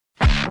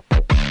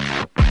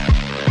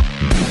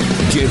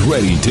Get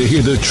ready to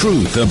hear the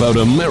truth about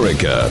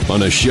America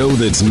on a show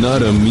that's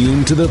not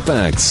immune to the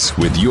facts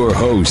with your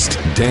host,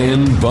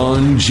 Dan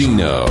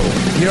Bongino.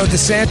 You know,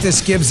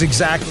 DeSantis gives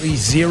exactly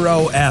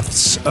 0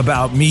 Fs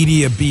about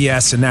media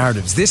BS and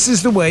narratives. This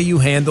is the way you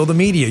handle the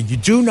media. You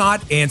do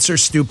not answer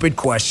stupid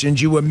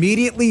questions. You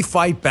immediately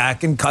fight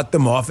back and cut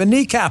them off and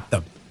kneecap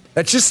them.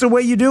 That's just the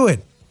way you do it.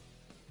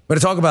 We're going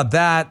to talk about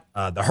that,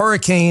 the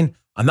hurricane.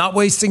 I'm not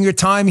wasting your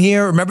time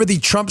here. Remember the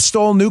Trump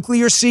stole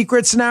nuclear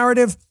secrets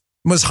narrative?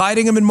 Was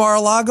hiding them in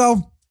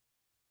Mar-a-Lago?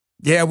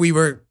 Yeah, we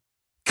were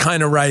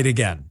kind of right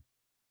again.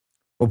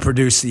 We'll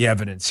produce the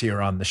evidence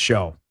here on the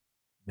show.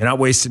 You're not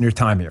wasting your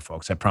time here,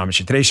 folks. I promise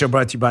you. Today's show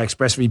brought to you by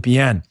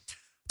ExpressVPN.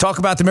 Talk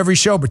about them every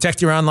show.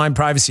 Protect your online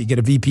privacy. Get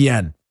a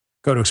VPN.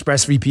 Go to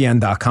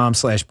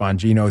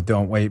expressvpn.com/Bongino.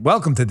 Don't wait.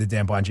 Welcome to the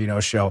Dan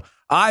Bongino Show.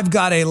 I've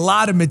got a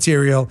lot of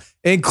material,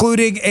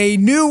 including a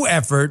new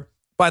effort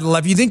by the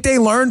left. You think they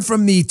learned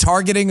from the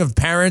targeting of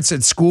parents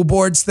at school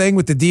boards thing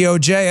with the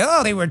DOJ?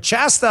 Oh, they were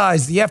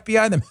chastised. The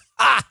FBI, them.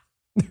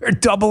 They're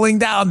doubling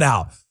down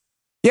now.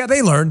 Yeah,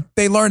 they learned.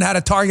 They learned how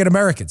to target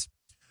Americans.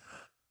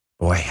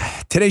 Boy,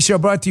 today's show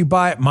brought to you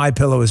by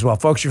MyPillow as well.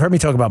 Folks, you've heard me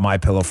talk about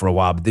MyPillow for a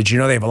while, but did you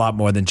know they have a lot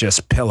more than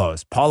just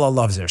pillows? Paula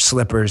loves their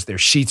slippers. Their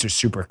sheets are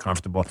super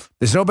comfortable.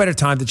 There's no better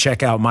time to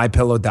check out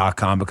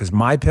MyPillow.com because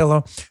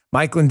MyPillow,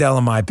 Mike Lindell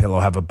and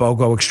MyPillow have a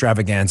BOGO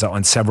extravaganza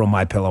on several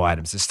MyPillow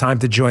items. It's time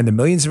to join the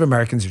millions of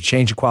Americans who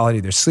change the quality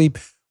of their sleep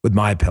with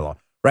MyPillow.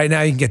 Right now,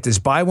 you can get this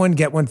buy one,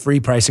 get one free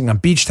pricing on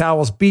beach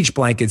towels, beach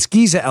blankets,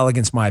 Giza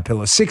Elegance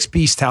MyPillow,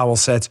 6-piece towel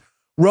sets,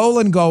 roll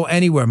and go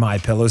anywhere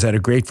MyPillows that are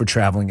great for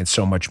traveling and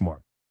so much more.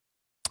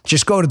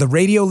 Just go to the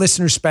radio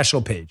listener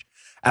special page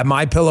at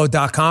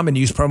mypillow.com and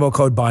use promo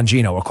code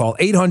Bongino or call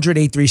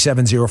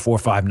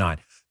 800-837-0459.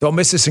 Don't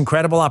miss this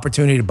incredible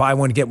opportunity to buy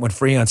one, get one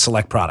free on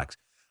select products.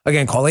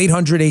 Again, call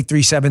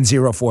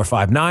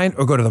 800-837-0459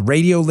 or go to the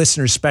radio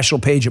listener special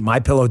page at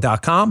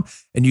mypillow.com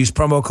and use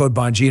promo code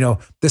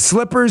Bongino. The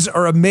slippers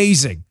are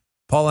amazing.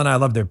 Paul and I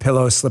love their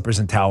pillows, slippers,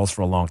 and towels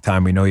for a long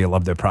time. We know you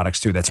love their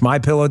products too. That's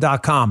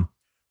mypillow.com.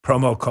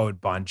 Promo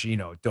code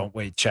Bongino. Don't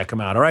wait. Check them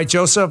out. All right,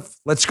 Joseph,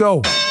 let's go.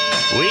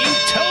 We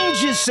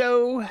told you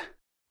so.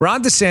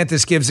 Ron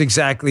DeSantis gives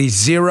exactly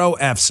 0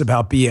 Fs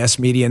about BS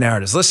media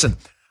narratives. Listen,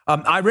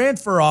 I ran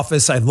for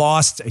office. I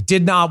lost. I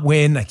did not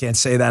win. I can't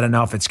say that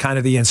enough. It's kind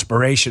of the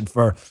inspiration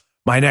for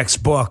my next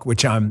book,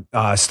 which I'm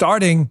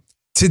starting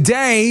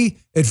today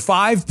at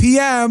 5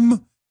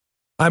 p.m.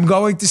 I'm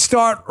going to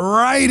start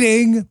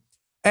writing.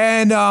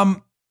 And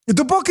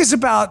the book is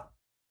about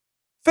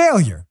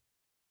failure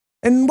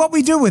and what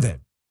we do with it.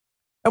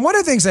 And one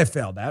of the things I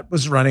failed at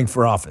was running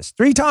for office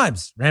 3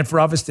 times. Ran for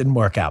office, didn't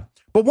work out.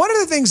 But one of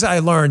the things I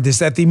learned is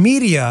that the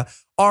media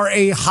are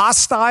a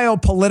hostile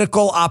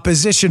political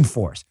opposition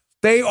force.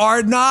 They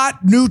are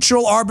not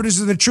neutral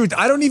arbiters of the truth.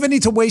 I don't even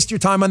need to waste your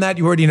time on that.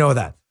 You already know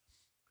that.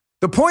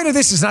 The point of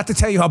this is not to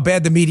tell you how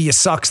bad the media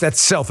sucks.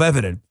 That's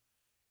self-evident.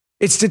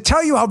 It's to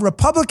tell you how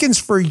Republicans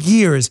for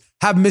years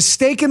have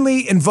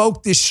mistakenly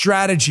invoked this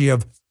strategy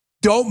of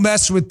don't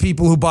mess with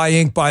people who buy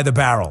ink by the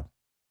barrel.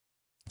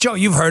 Joe,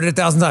 you've heard it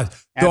 1,000 times.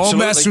 Absolutely. Don't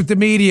mess with the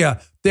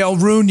media. They'll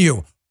ruin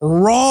you.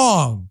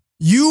 Wrong.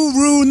 You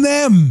ruin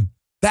them.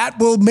 That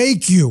will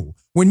make you.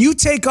 When you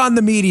take on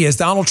the media, as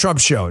Donald Trump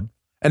showed,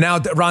 and now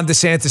Ron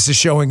DeSantis is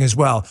showing as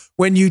well,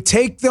 when you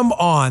take them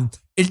on,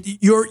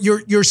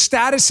 your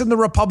status in the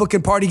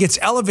Republican Party gets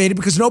elevated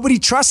because nobody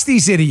trusts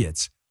these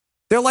idiots.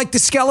 They're like the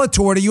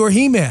Skeletor to your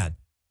He-Man.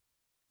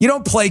 You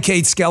don't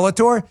placate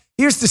Skeletor.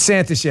 Here's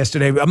DeSantis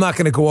yesterday. I'm not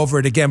going to go over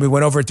it again. We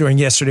went over it during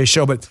yesterday's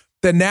show, but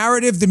the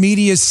narrative the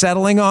media is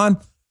settling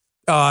on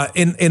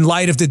in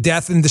light of the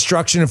death and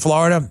destruction in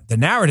Florida, the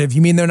narrative,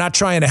 you mean they're not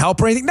trying to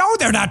help or anything? No,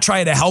 they're not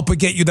trying to help or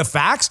get you the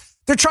facts.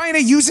 They're trying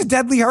to use a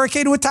deadly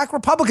hurricane to attack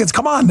Republicans.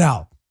 Come on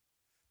now.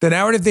 The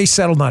narrative they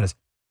settled on is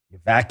the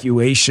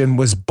evacuation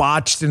was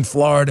botched in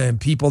Florida and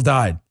people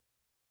died.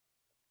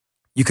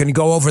 You can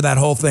go over that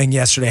whole thing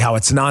yesterday, how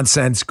it's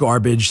nonsense,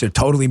 garbage. They're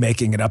totally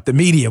making it up. The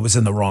media was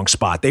in the wrong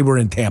spot. They were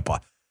in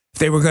Tampa. If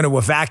they were going to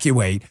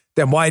evacuate,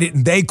 then why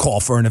didn't they call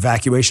for an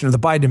evacuation of the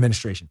Biden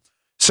administration?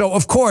 So,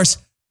 of course,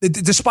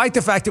 despite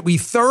the fact that we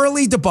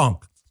thoroughly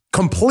debunked,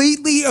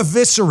 completely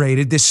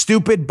eviscerated this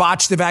stupid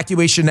botched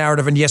evacuation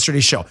narrative in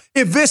yesterday's show,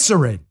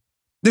 eviscerated.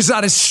 There's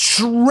not a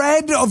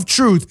shred of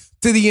truth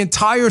to the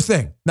entire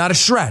thing. Not a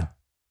shred.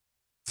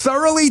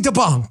 Thoroughly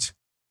debunked.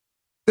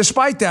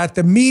 Despite that,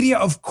 the media,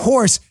 of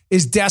course,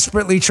 is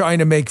desperately trying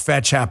to make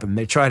fetch happen.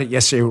 They tried it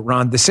yesterday with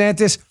Ron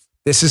DeSantis.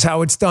 This is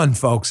how it's done,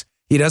 folks.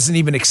 He doesn't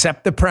even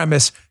accept the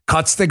premise,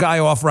 cuts the guy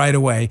off right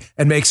away,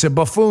 and makes a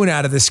buffoon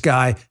out of this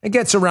guy and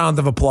gets a round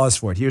of applause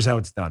for it. Here's how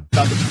it's done.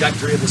 About the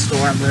trajectory of the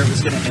storm, where it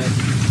was going to hit.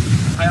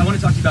 I want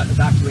to talk to you about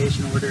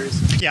evacuation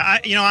orders. Yeah,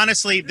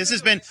 honestly, this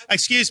has been,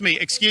 excuse me.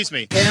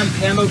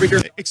 Pam over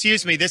here.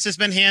 Excuse me, this has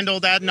been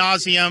handled ad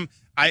nauseum.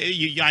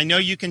 I know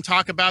you can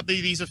talk about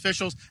these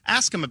officials.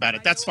 Ask them about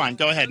it. That's fine.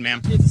 Go ahead,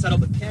 ma'am. Settle,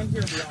 but Pam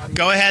here in the audience.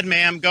 Go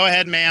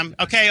ahead, ma'am.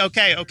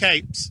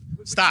 Okay.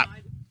 Stop.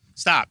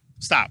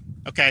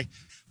 Okay.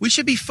 We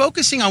should be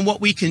focusing on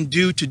what we can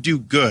do to do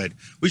good.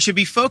 We should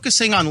be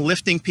focusing on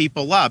lifting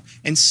people up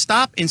and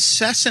stop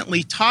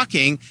incessantly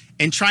talking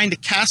and trying to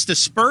cast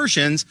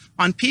aspersions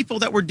on people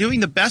that were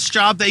doing the best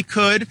job they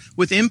could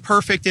with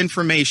imperfect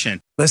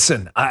information.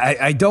 Listen,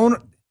 I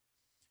don't.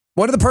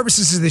 One of the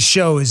purposes of this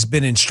show has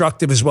been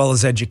instructive as well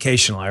as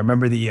educational. I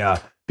remember the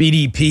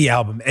BDP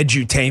album,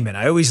 Edutainment.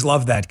 I always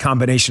love that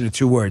combination of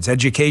two words,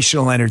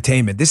 educational,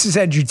 entertainment. This is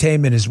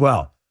edutainment as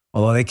well,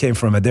 although they came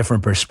from a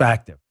different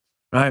perspective,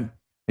 right?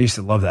 I used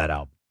to love that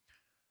album.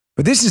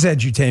 But this is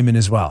edutainment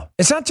as well.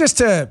 It's not just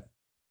to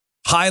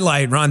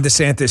highlight Ron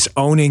DeSantis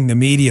owning the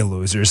media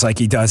losers like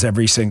he does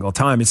every single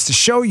time. It's to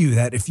show you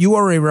that if you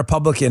are a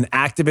Republican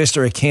activist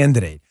or a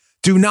candidate,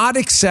 do not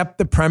accept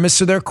the premise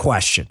of their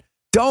question.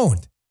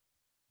 Don't.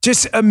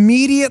 Just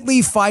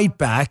immediately fight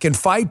back and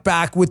fight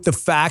back with the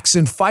facts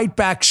and fight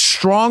back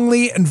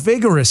strongly and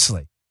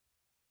vigorously.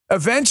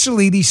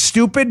 Eventually, these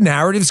stupid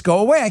narratives go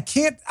away.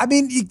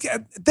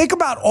 Think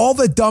about all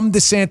the dumb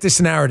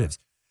DeSantis narratives.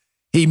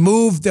 He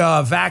moved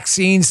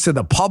vaccines to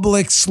the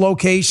Publix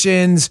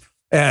locations,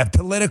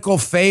 political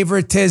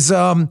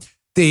favoritism.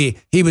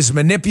 He was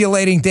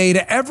manipulating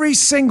data. Every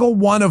single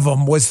one of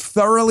them was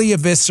thoroughly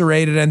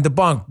eviscerated and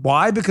debunked.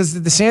 Why? Because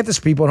the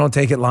DeSantis people don't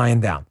take it lying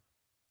down.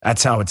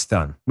 That's how it's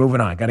done.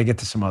 Moving on. Got to get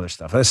to some other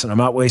stuff. Listen, I'm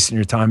not wasting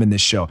your time in this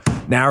show.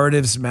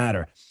 Narratives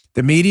matter.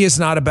 The media is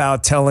not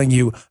about telling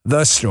you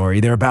the story.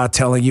 They're about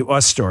telling you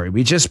a story.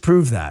 We just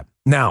proved that.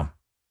 Now,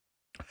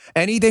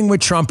 anything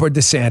with Trump or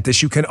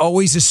DeSantis, you can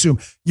always assume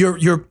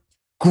your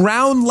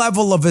ground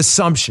level of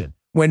assumption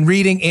when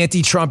reading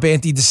anti-Trump,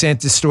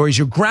 anti-DeSantis stories,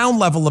 your ground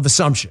level of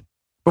assumption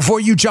before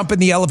you jump in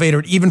the elevator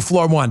at even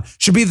floor one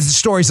should be that the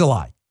story's a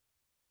lie.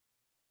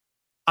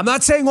 I'm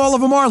not saying all of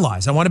them are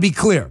lies. I want to be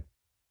clear.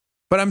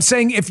 But I'm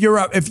saying if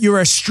you're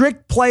a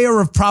strict player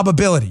of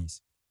probabilities,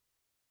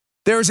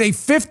 there's a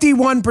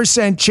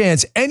 51%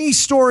 chance any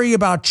story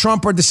about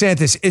Trump or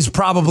DeSantis is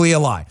probably a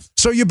lie.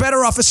 So you're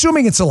better off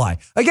assuming it's a lie.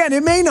 Again,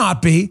 it may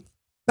not be.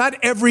 Not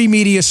every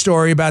media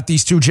story about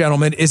these two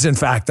gentlemen is in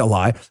fact a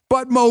lie,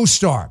 but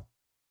most are.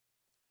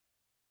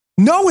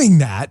 Knowing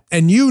that,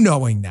 and you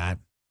knowing that,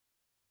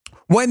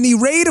 when the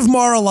raid of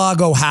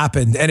Mar-a-Lago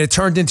happened and it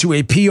turned into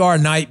a PR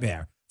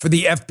nightmare for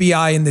the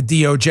FBI and the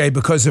DOJ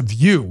because of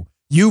you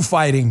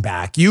fighting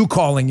back, you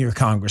calling your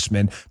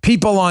congressman,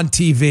 people on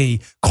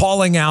TV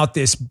calling out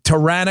this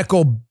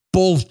tyrannical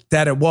bull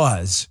that it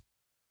was.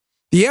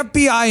 The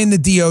FBI and the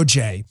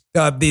DOJ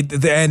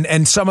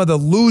and some of the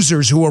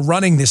losers who are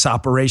running this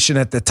operation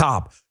at the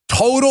top,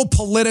 total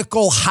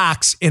political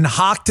hacks in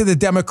hock to the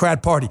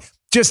Democrat Party.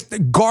 Just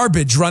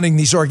garbage running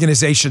these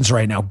organizations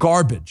right now.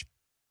 Garbage.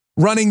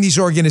 Running these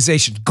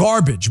organizations.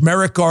 Garbage.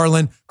 Merrick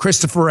Garland,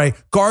 Christopher Wray,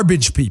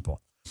 garbage people.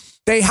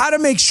 They had to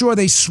make sure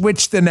they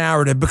switched the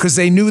narrative because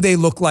they knew they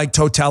looked like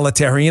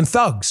totalitarian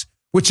thugs,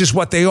 which is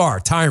what they are,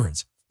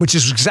 tyrants, which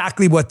is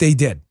exactly what they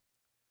did.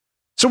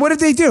 So what did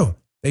they do?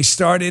 They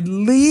started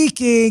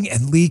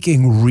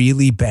leaking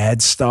really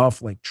bad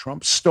stuff like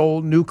Trump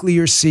stole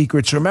nuclear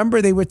secrets.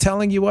 Remember, they were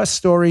telling you a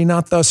story,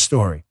 not the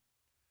story.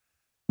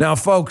 Now,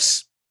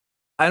 folks,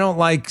 I don't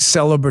like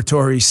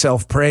celebratory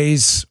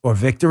self-praise or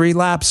victory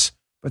laps,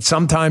 but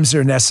sometimes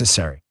they're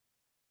necessary.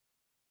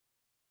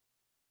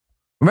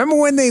 Remember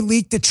when they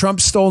leaked that Trump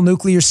stole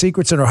nuclear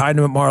secrets and are hiding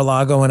them at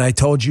Mar-a-Lago? And I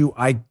told you,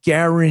 I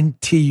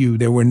guarantee you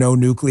there were no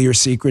nuclear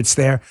secrets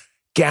there.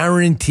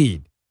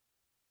 Guaranteed.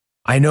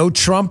 I know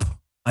Trump.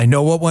 I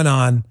know what went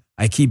on.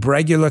 I keep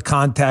regular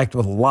contact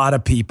with a lot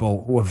of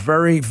people who are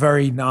very,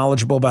 very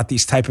knowledgeable about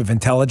these type of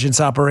intelligence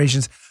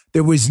operations.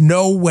 There was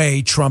no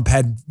way Trump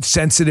had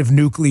sensitive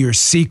nuclear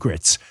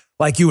secrets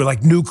like you were,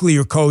 like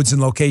nuclear codes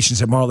and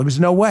locations at Mar-a-Lago. There was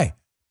no way.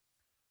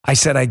 I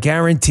said, I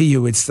guarantee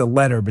you it's the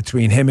letter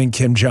between him and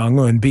Kim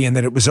Jong-un, being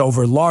that it was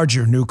over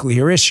larger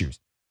nuclear issues.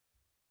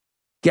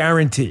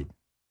 Guaranteed.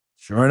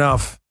 Sure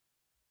enough,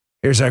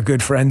 here's our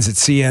good friends at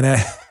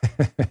CNN.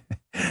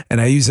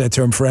 And I use that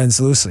term friends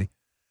loosely.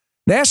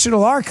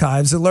 National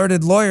Archives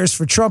alerted lawyers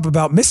for Trump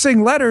about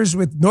missing letters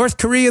with North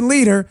Korean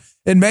leader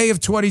in May of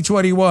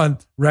 2021.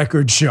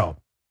 Records show.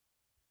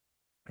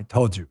 I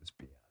told you it was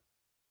BS.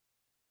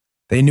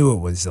 They knew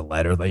it was a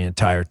letter the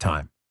entire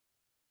time.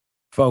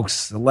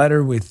 Folks, the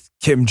letter with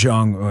Kim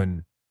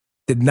Jong-un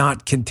did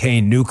not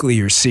contain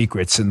nuclear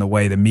secrets in the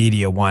way the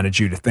media wanted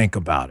you to think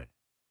about it.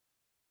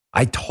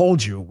 I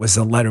told you it was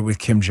a letter with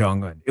Kim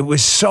Jong-un. It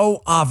was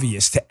so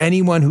obvious to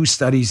anyone who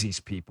studies these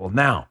people.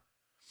 Now,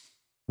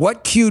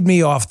 what cued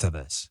me off to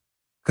this?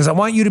 Because I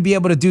want you to be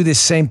able to do this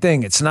same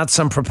thing. It's not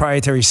some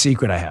proprietary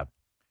secret I have.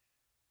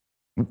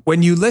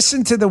 When you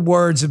listen to the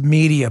words of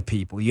media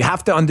people, you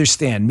have to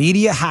understand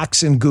media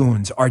hacks and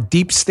goons are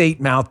deep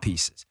state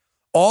mouthpieces.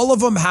 All of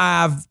them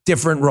have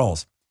different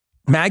roles.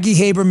 Maggie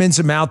Haberman's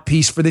a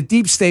mouthpiece for the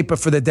deep state, but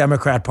for the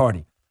Democrat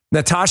Party.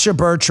 Natasha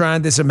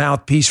Bertrand is a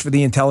mouthpiece for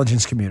the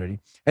intelligence community.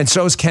 And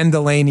so is Ken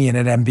Delanian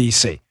at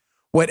NBC.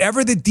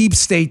 Whatever the deep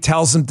state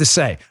tells them to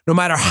say, no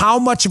matter how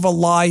much of a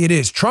lie it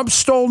is, Trump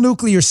stole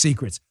nuclear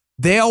secrets,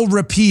 they'll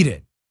repeat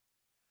it.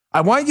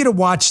 I want you to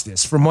watch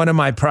this from one of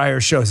my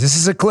prior shows. This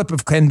is a clip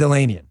of Ken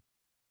Delanian.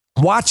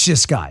 Watch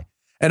this guy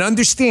and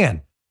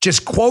understand.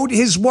 Just quote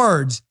his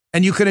words,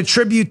 and you can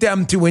attribute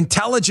them to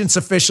intelligence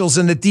officials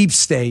in the deep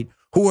state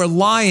who are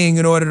lying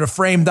in order to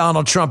frame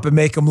Donald Trump and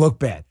make him look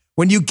bad.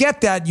 When you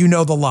get that, you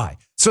know the lie.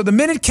 So the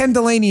minute Ken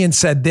Delanian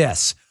said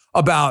this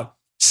about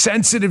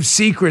sensitive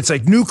secrets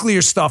like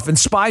nuclear stuff and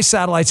spy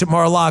satellites at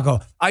Mar-a-Lago,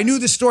 I knew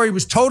the story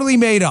was totally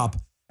made up,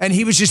 and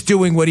he was just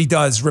doing what he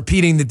does,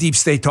 repeating the deep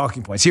state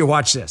talking points. Here,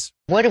 watch this.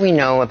 What do we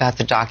know about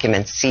the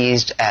documents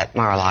seized at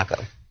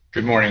Mar-a-Lago?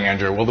 Good morning,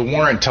 Andrew. Well, the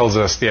warrant tells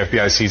us the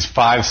FBI seized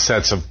 5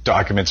 sets of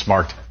documents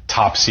marked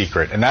top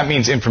secret, and that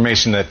means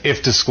information that,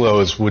 if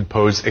disclosed, would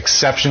pose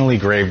exceptionally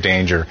grave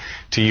danger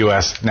to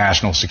U.S.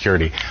 national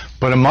security.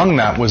 But among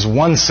that was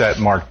one set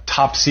marked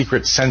top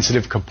secret,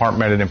 sensitive,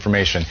 compartmented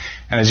information.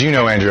 And as you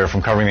know, Andrea,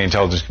 from covering the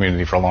intelligence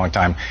community for a long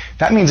time,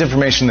 that means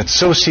information that's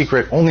so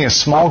secret only a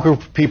small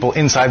group of people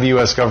inside the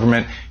U.S.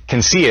 government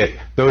can see it,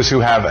 those who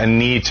have a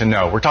need to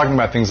know. We're talking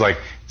about things like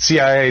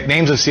CIA,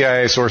 names of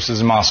CIA sources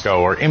in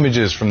Moscow, or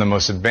images from the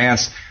most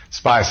advanced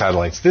spy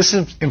satellites. This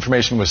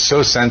information was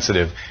so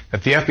sensitive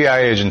that the FBI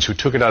agents who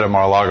took it out of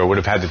Mar-a-Lago would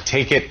have had to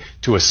take it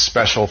to a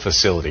special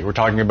facility. We're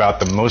talking about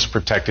the most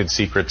protected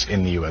secrets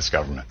in the U.S.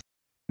 government.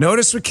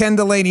 Notice what Ken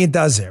Delanian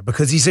does there,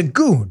 because he's a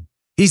goon.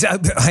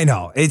 I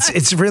know,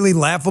 it's really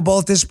laughable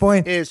at this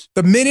point.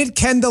 The minute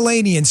Ken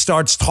Delanian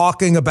starts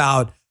talking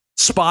about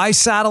spy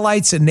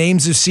satellites and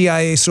names of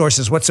CIA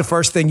sources, what's the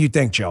first thing you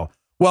think, Joe?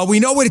 Well,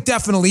 we know what it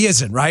definitely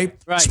isn't, right?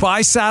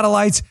 Spy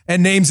satellites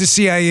and names of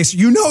CIA.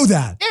 You know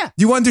that. Yeah.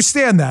 You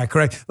understand that,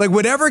 correct? Like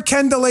whatever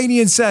Ken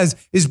Delanian says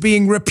is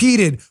being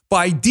repeated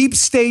by deep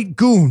state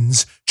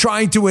goons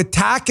trying to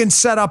attack and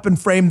set up and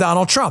frame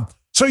Donald Trump.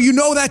 So you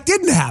know that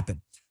didn't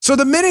happen. So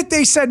the minute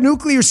they said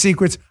nuclear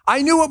secrets,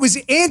 I knew it was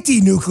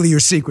anti-nuclear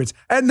secrets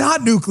and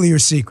not nuclear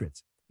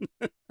secrets.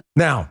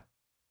 Now,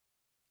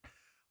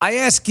 I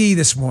asked Guy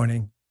this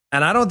morning,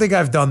 and I don't think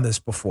I've done this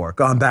before,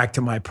 gone back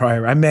to my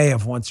prior. I may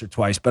have once or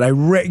twice, but I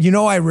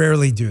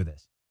rarely do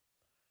this.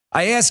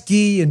 I asked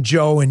Guy and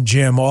Joe and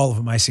Jim, all of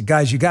them, I said,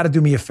 guys, you got to do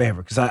me a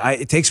favor, because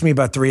it takes me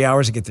about 3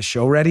 hours to get the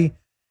show ready,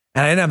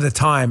 and I didn't have the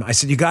time. I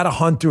said, you got to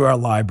hunt through our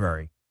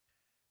library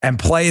and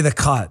play the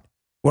cut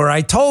where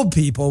I told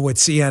people what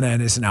CNN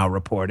is now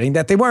reporting,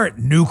 that they weren't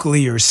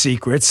nuclear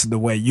secrets the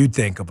way you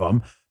think of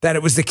them, that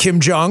it was the Kim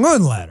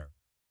Jong-un letter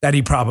that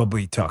he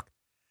probably took.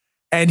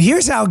 And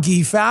here's how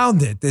Guy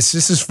found it. This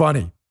is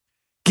funny.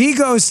 Guy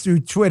goes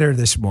through Twitter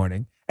this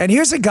morning, and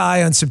here's a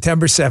guy on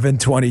September 7,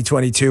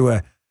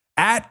 2022,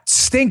 at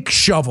Stink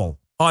Shovel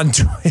on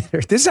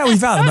Twitter. This is how we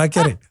found him. I'm not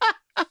kidding.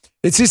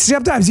 It's just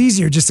sometimes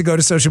easier just to go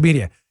to social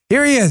media.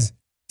 Here he is.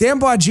 Dan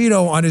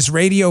Bongino on his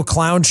radio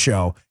clown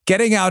show,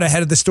 getting out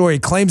ahead of the story,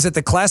 claims that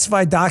the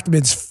classified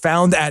documents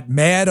found at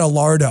Mad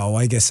Alardo,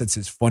 I guess that's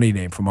his funny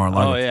name from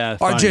Mar-a-Lago,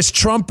 are just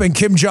Trump and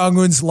Kim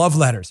Jong-un's love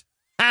letters.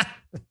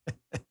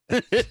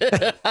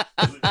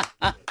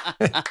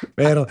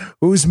 Man,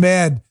 who's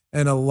mad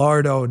and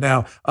Alardo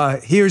now?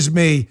 Here's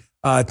me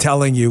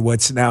telling you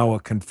what's now a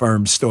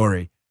confirmed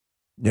story.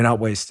 You're not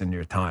wasting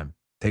your time.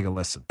 Take a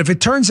listen. If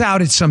it turns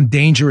out it's some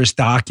dangerous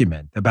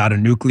document about a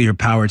nuclear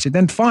power,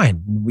 then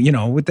fine. You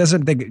know, it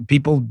doesn't.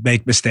 People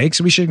make mistakes,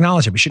 so we should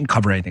acknowledge it. We shouldn't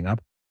cover anything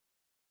up.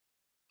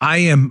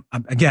 I'm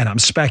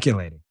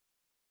speculating,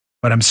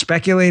 but I'm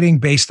speculating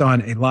based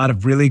on a lot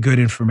of really good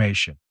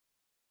information.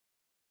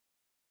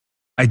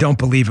 I don't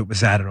believe it was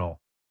that at all.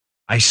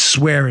 I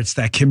swear it's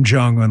that Kim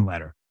Jong-un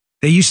letter.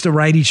 They used to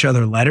write each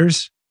other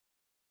letters,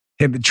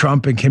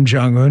 Trump and Kim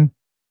Jong-un.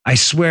 I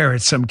swear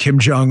it's some Kim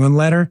Jong-un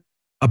letter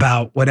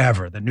about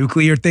whatever, the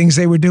nuclear things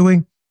they were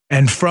doing.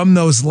 And from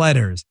those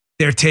letters,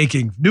 they're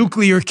taking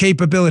nuclear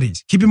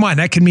capabilities. Keep in mind,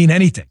 that can mean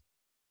anything.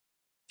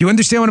 Do you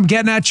understand what I'm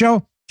getting at,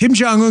 Joe? Kim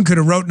Jong-un could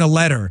have written a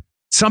letter,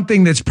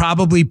 something that's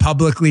probably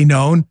publicly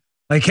known,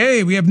 like,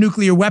 hey, we have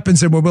nuclear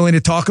weapons and we're willing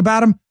to talk about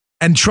them.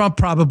 And Trump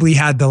probably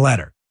had the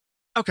letter.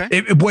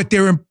 Okay. What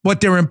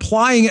they're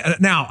implying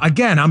now,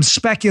 again, I'm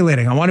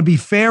speculating. I want to be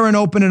fair and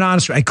open and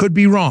honest. I could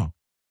be wrong.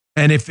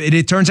 And if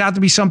it turns out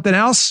to be something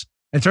else,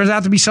 it turns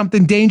out to be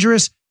something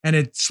dangerous, and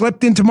it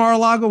slipped into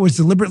Mar-a-Lago, was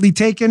deliberately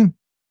taken,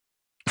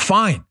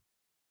 fine.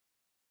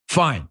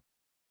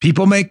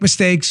 People make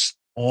mistakes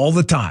all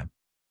the time.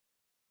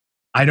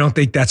 I don't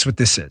think that's what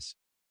this is.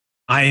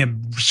 I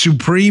am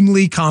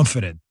supremely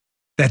confident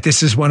that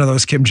this is one of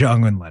those Kim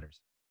Jong-un letters.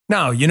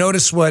 Now, you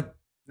notice what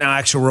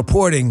actual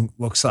reporting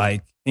looks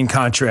like in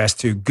contrast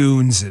to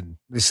goons and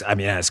this. I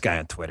mean, this guy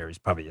on Twitter, he's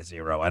probably a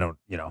zero. I'm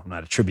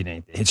not attributing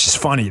anything. It's just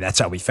funny. That's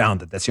how we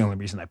found it. That's the only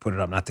reason I put it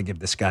up, not to give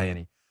this guy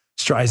any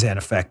Streisand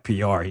effect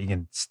PR. He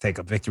can take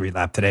a victory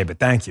lap today, but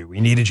thank you. We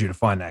needed you to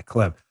find that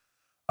clip.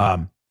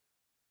 But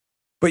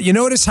you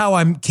notice how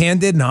I'm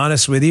candid and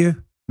honest with you?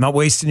 I'm not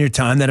wasting your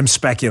time, that I'm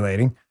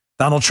speculating.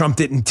 Donald Trump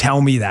didn't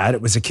tell me that.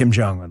 It was a Kim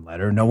Jong-un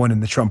letter. No one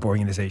in the Trump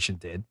organization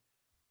did.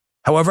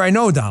 However, I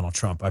know Donald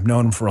Trump. I've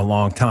known him for a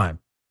long time.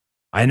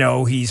 I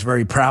know he's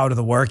very proud of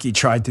the work he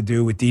tried to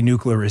do with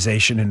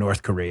denuclearization in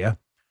North Korea.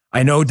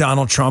 I know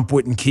Donald Trump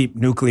wouldn't keep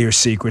nuclear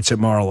secrets at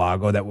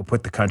Mar-a-Lago that would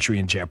put the country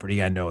in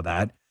jeopardy. I know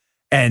that.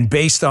 And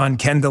based on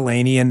Ken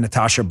Delaney and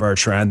Natasha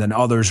Bertrand and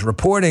others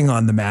reporting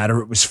on the matter,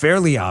 it was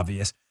fairly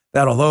obvious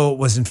that although it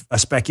wasn't a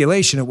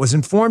speculation, it was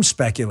informed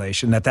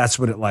speculation that that's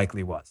what it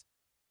likely was.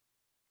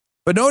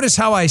 But notice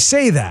how I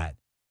say that.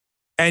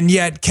 And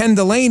yet Ken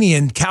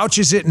Delaney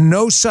couches it in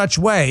no such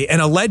way, an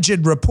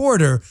alleged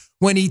reporter,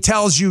 when he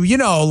tells you, you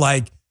know,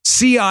 like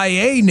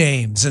CIA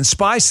names and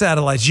spy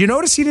satellites. You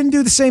notice he didn't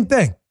do the same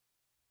thing.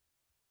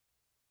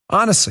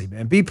 Honestly,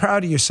 man, be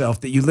proud of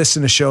yourself that you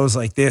listen to shows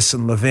like this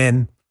and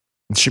Levin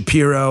and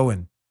Shapiro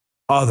and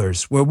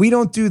others where we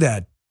don't do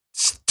that,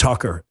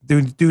 Tucker,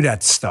 do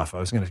that stuff. I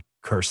was going to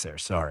curse there.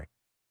 Sorry.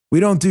 We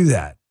don't do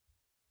that.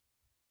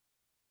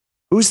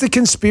 Who's the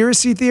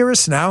conspiracy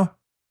theorist now?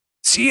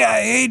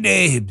 CIA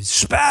names,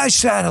 spy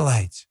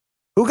satellites.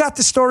 Who got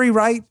the story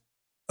right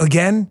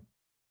again?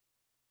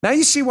 Now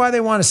you see why they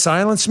want to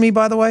silence me,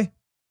 by the way?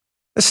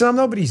 Listen, I'm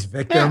nobody's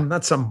victim. I'm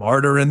not some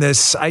martyr in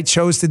this. I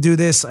chose to do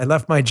this. I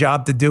left my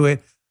job to do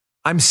it.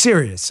 I'm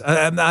serious.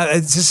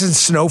 This isn't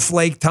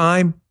snowflake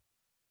time.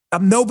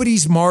 I'm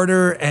nobody's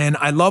martyr, and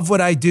I love what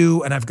I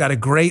do, and I've got a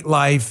great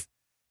life.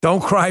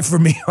 Don't cry for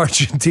me,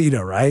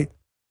 Argentina, right?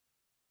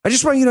 I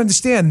just want you to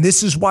understand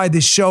this is why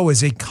this show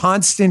is a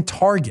constant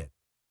target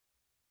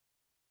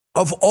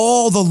of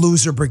all the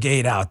loser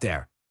brigade out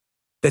there,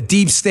 the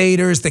deep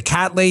staters, the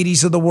cat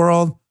ladies of the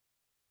world,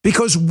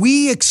 because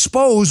we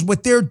expose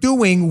what they're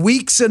doing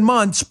weeks and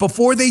months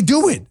before they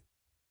do it.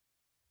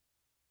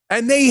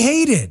 And they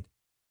hate it.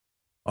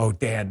 Oh,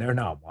 Dan, they're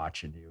not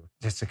watching you.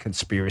 It's a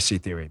conspiracy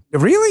theory.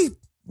 Really?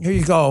 Here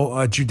you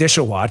go.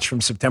 Judicial Watch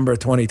from September of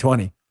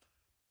 2020.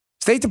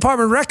 State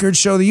Department records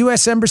show the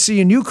U.S. Embassy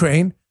in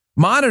Ukraine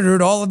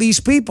monitored all of these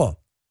people.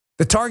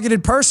 The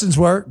targeted persons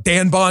were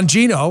Dan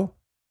Bongino,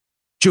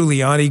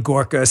 Giuliani,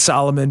 Gorka,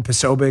 Solomon,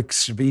 Posobiec,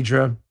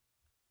 Saavedra.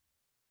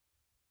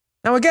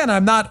 Now, again,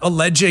 I'm not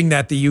alleging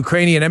that the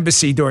Ukrainian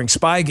embassy during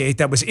Spygate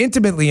that was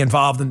intimately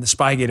involved in the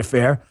Spygate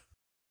affair,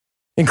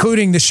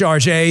 including the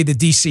Charge, the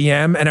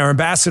DCM, and our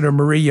ambassador,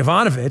 Marie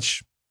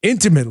Yovanovitch,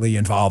 intimately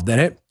involved in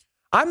it.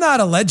 I'm not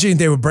alleging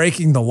they were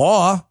breaking the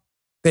law.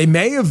 They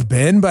may have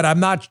been, but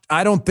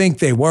I don't think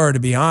they were, to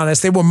be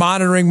honest. They were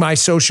monitoring my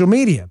social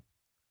media.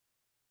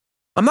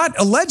 I'm not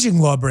alleging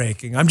law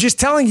breaking. I'm just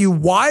telling you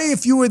why,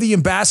 if you were the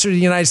ambassador of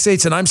the United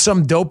States and I'm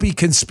some dopey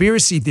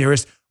conspiracy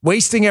theorist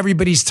wasting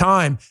everybody's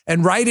time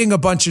and writing a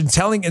bunch and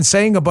telling and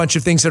saying a bunch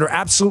of things that are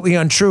absolutely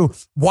untrue,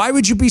 why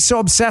would you be so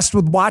obsessed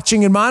with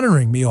watching and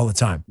monitoring me all the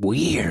time?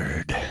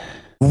 Weird,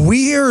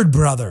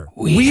 brother.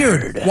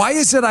 Weird. Why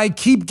is it I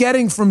keep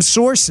getting from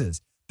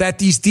sources that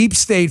these deep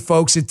state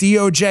folks at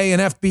DOJ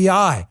and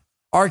FBI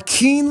are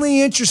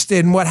keenly interested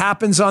in what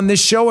happens on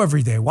this show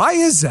every day? Why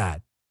is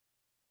that?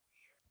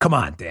 Come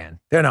on, Dan.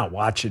 They're not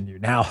watching you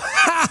now.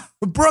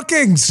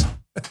 Brookings.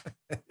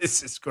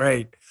 This is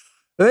great.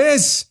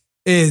 This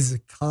is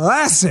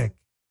classic.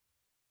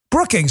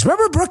 Brookings.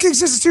 Remember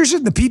Brookings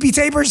Institution, the PP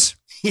tapers?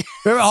 Yeah.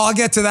 I'll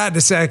get to that in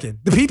a second.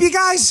 The PP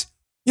guys?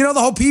 You know, the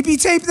whole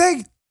PP tape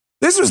thing?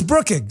 This was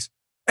Brookings.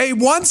 A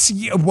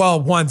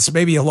once,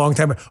 maybe a long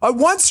time ago, a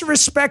once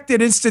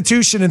respected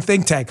institution and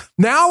think tank.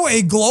 Now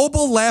a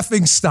global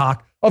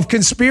laughingstock of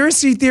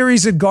conspiracy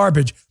theories and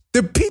garbage.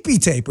 The PP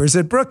tapers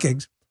at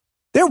Brookings.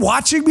 They're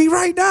watching me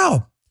right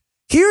now.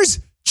 Here's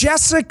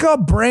Jessica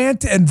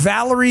Brandt and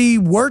Valerie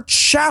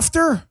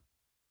Wirtschafter.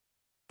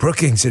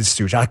 Brookings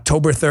Institute,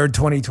 October 3rd,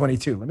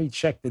 2022. Let me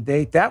check the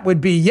date. That would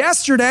be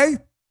yesterday.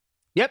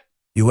 Yep.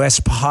 U.S.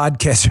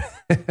 podcasters.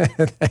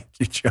 Thank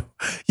you, Joe.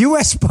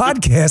 U.S.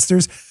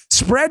 podcasters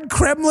spread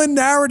Kremlin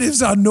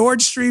narratives on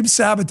Nord Stream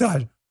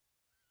sabotage.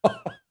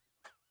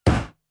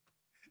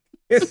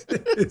 This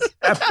is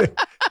epic.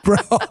 Bro,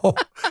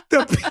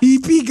 the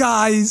PP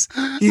guys.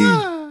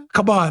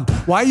 Come on.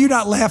 Why are you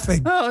not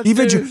laughing? Oh,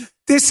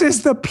 this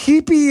is the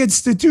PP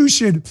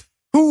institution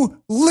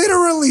who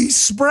literally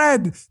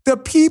spread the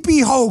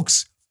PP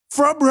hoax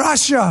from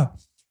Russia.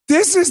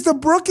 This is the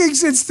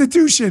Brookings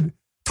Institution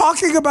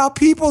talking about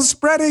people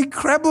spreading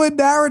Kremlin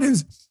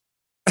narratives.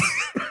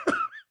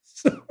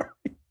 Sorry.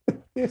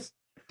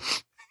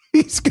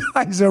 These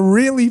guys are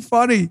really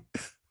funny.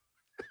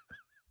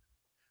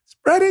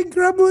 Spreading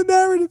Kremlin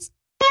narratives.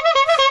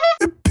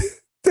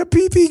 The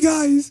PP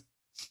guys.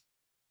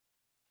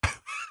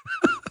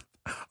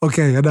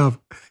 Okay, enough.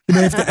 You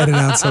may have to edit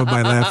out some of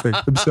my laughing.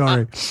 I'm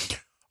sorry.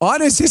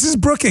 This is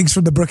Brookings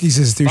from the Brookings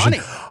Institution.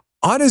 Funny.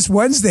 On his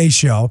Wednesday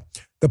show,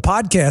 the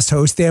podcast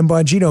host, Dan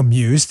Bongino,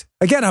 mused.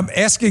 Again, I'm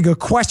asking a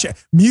question.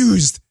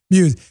 Mused.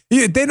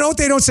 They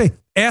don't say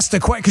ask the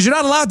question, because you're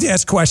not allowed to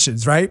ask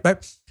questions, right?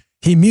 But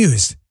he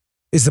mused.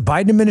 Is the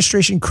Biden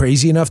administration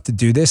crazy enough to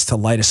do this, to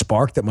light a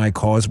spark that might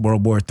cause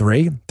World War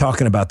III?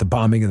 Talking about the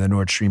bombing of the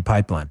Nord Stream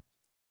pipeline.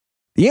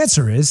 The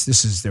answer is,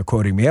 they're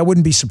quoting me, I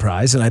wouldn't be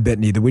surprised, and I bet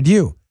neither would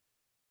you.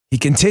 He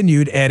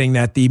continued, adding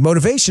that the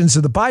motivations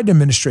of the Biden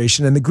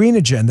administration and the green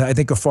agenda, I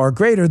think, are far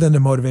greater than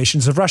the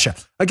motivations of Russia.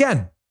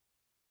 Again,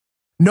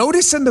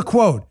 notice in the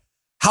quote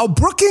how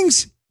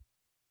Brookings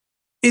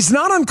is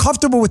not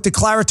uncomfortable with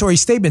declaratory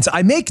statements.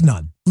 I make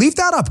none. Leave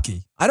that up,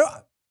 Guy.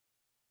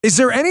 Is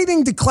there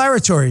anything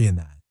declaratory in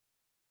that?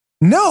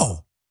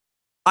 No.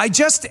 I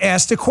just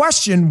asked a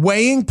question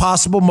weighing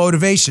possible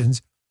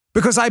motivations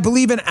because I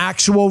believe in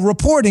actual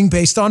reporting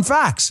based on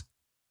facts.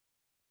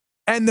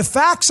 And the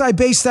facts I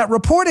base that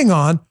reporting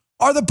on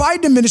are the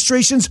Biden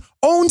administration's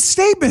own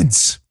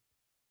statements.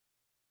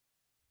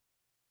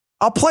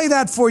 I'll play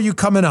that for you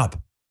coming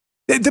up.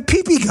 The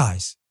PP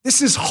guys,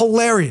 this is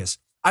hilarious.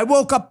 I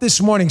woke up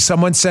this morning,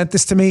 someone sent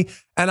this to me,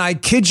 and I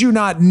kid you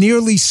not,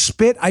 nearly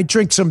spit. I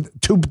drink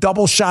two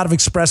double shot of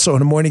espresso in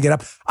the morning, get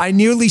up. I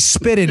nearly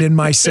spit it in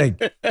my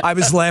sink. I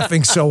was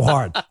laughing so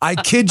hard. I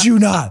kid you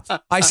not.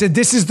 I said,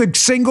 this is the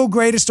single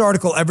greatest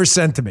article ever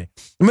sent to me.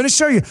 I'm going to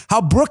show you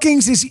how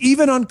Brookings is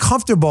even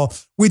uncomfortable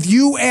with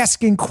you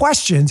asking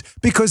questions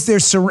because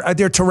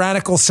they're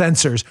tyrannical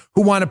censors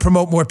who want to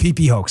promote more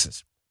PP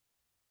hoaxes.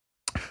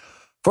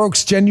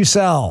 Folks,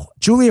 Genucel.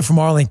 Julia from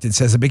Arlington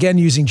says, I began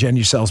using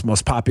Genucel's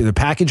most popular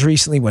package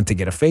recently, went to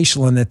get a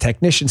facial, and the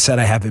technician said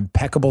I have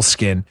impeccable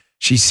skin.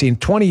 She's seen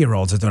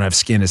 20-year-olds that don't have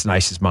skin as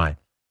nice as mine.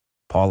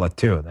 Paula,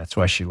 too. That's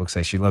why she looks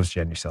like she loves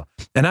Genucel.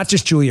 And not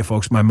just Julia,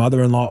 folks. My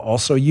mother-in-law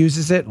also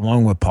uses it,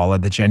 along with Paula,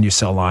 the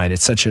Genucel line.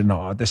 It's such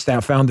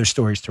the founder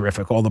story is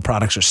terrific. All the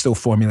products are still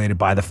formulated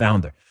by the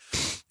founder.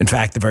 In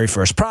fact, the very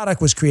first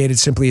product was created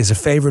simply as a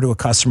favor to a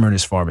customer in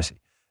his pharmacy.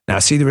 Now,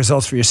 see the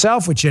results for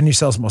yourself with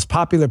Genucel's most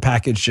popular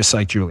package, just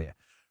like Julia.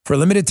 For a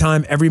limited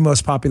time, every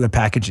most popular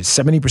package is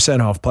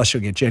 70% off, plus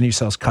you'll get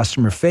Genucel's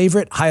customer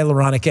favorite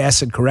hyaluronic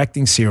acid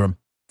correcting serum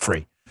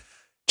free.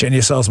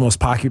 Genucel's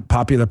most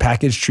popular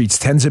package treats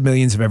tens of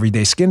millions of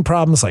everyday skin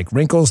problems like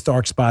wrinkles,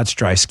 dark spots,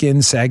 dry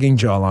skin, sagging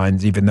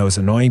jawlines, even those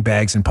annoying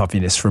bags and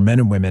puffiness for men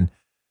and women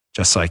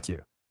just like you.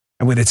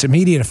 And with its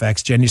immediate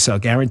effects, Genucel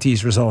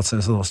guarantees results in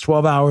as little as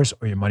 12 hours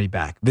or your money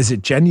back.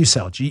 Visit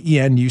Genucel,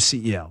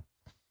 Genucel.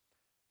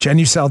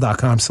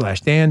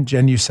 Genucel.com/Dan,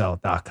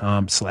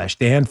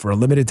 Genucel.com/Dan. For a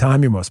limited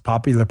time, your most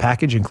popular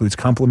package includes a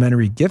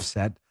complimentary gift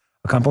set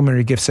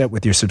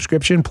with your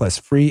subscription plus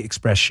free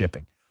express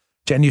shipping.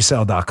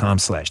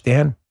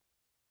 Genucel.com/Dan.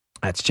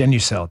 That's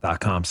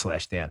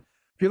Genucel.com/Dan.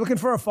 If you're looking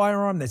for a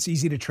firearm that's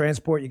easy to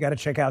transport, you got to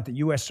check out the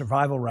U.S.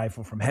 Survival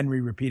Rifle from Henry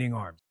Repeating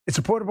Arms. It's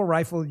a portable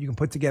rifle you can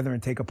put together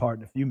and take apart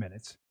in a few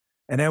minutes.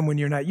 And then when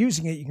you're not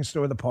using it, you can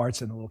store the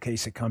parts in the little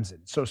case it comes in.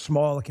 It's so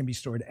small, it can be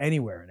stored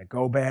anywhere, in a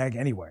go bag,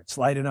 anywhere. It's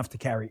light enough to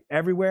carry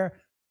everywhere.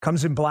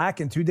 Comes in black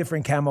and 2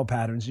 different camo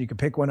patterns. You can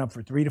pick one up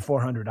for $300 to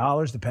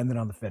 $400, depending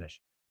on the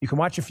finish. You can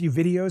watch a few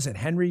videos at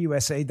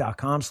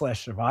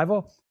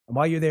henryusa.com/survival. And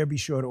while you're there, be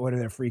sure to order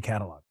their free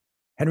catalog.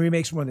 Henry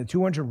makes more than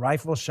 200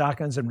 rifles,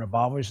 shotguns, and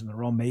revolvers, and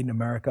they're all made in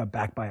America,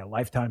 backed by a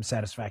lifetime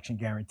satisfaction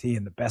guarantee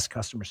and the best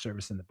customer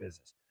service in the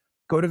business.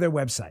 Go to their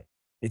website.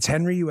 It's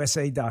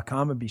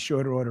henryusa.com and be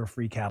sure to order a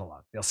free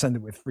catalog. They'll send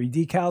it with free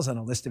decals and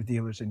a list of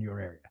dealers in your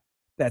area.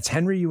 That's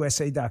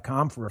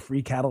henryusa.com for a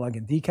free catalog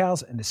and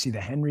decals and to see the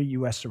Henry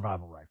U.S.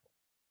 Survival Rifle.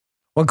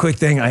 One quick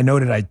thing. I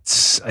noted I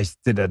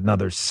did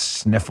another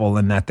sniffle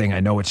in that thing. I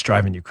know it's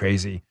driving you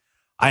crazy.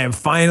 I am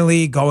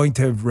finally going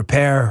to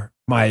repair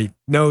my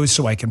nose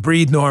so I can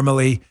breathe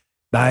normally.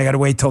 Now I got to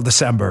wait till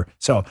December.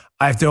 So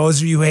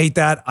those of you who hate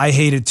that, I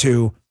hate it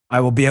too. I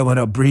will be able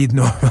to breathe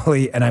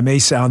normally, and I may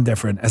sound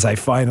different as I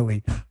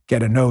finally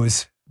get a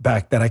nose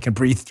back that I can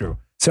breathe through.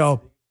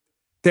 So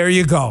there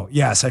you go.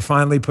 Yes, I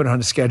finally put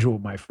on a schedule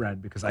with my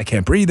friend because I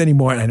can't breathe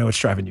anymore, and I know it's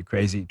driving you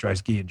crazy. It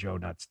drives Guy and Joe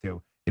nuts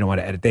too. You don't want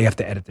to edit. They have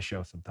to edit the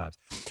show sometimes.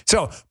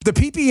 So the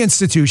PP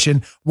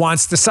institution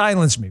wants to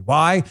silence me.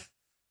 Why?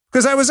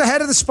 Because I was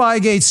ahead of the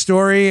Spygate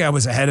story. I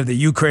was ahead of the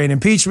Ukraine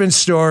impeachment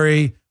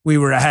story. We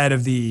were ahead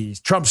of the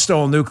Trump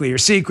stole nuclear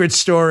secrets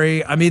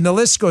story. I mean, the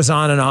list goes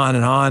on and on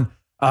and on.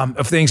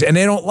 Of things, and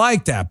they don't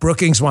like that.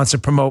 Brookings wants to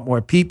promote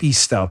more PP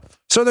stuff.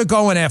 So they're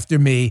going after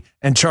me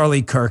and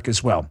Charlie Kirk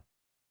as well,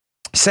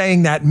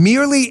 saying that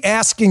merely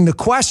asking the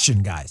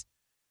question, guys,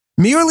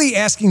 merely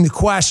asking the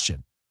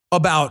question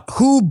about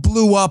who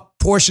blew up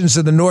portions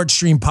of the Nord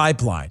Stream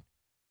pipeline,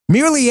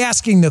 merely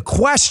asking the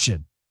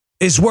question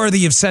is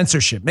worthy of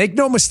censorship. Make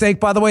no mistake,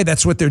 by the way,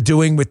 that's what they're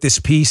doing with this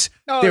piece.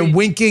 They're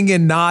winking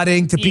and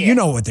nodding to people. You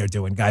know what they're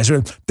doing, guys.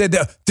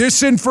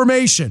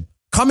 Disinformation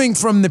coming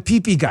from the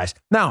PP guys.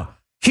 Now,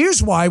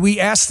 here's why we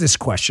asked this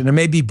question, and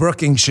maybe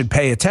Brookings should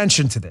pay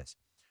attention to this.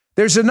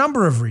 There's a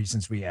number of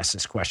reasons we asked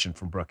this question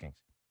from Brookings.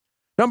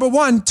 Number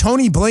one,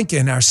 Tony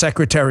Blinken, our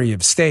Secretary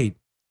of State,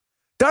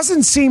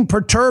 doesn't seem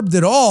perturbed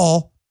at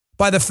all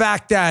by the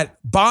fact that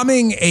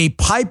bombing a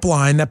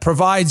pipeline that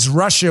provides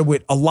Russia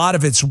with a lot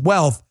of its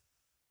wealth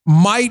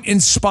might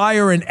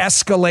inspire an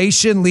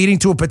escalation leading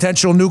to a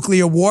potential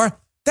nuclear war.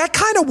 That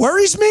kind of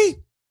worries me.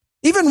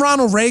 Even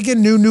Ronald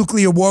Reagan knew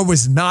nuclear war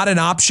was not an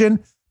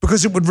option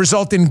because it would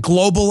result in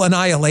global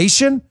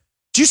annihilation.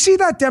 Do you see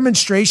that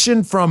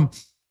demonstration from,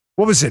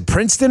 what was it,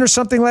 Princeton or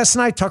something last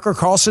night? Tucker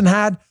Carlson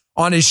had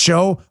on his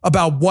show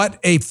about what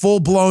a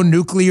full-blown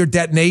nuclear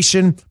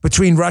detonation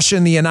between Russia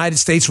and the United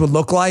States would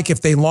look like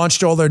if they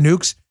launched all their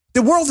nukes.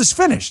 The world is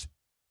finished.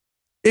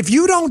 If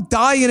you don't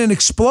die in an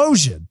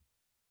explosion,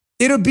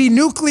 it'll be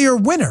nuclear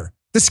winter.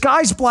 The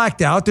sky's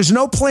blacked out. There's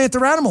no plant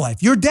or animal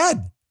life. You're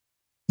dead.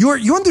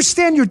 You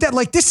understand you're dead.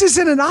 Like, this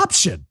isn't an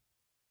option.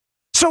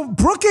 So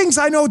Brookings,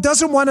 I know,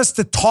 doesn't want us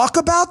to talk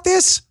about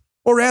this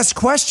or ask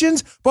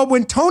questions, but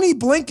when Tony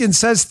Blinken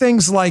says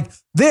things like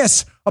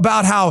this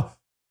about how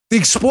the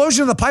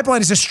explosion of the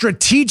pipeline is a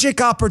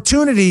strategic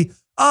opportunity,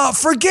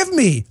 forgive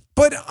me,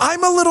 but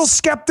I'm a little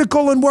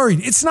skeptical and worried.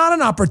 It's not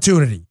an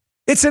opportunity.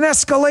 It's an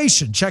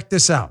escalation. Check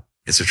this out.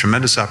 It's a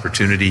tremendous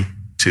opportunity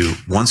to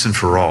once and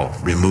for all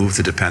remove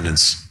the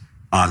dependence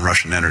on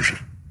Russian energy,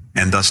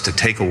 and thus to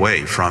take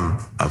away from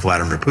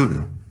Vladimir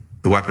Putin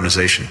the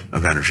weaponization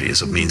of energy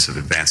as a means of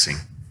advancing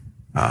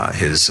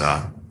his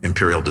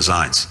imperial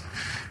designs.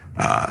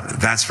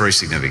 That's very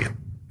significant,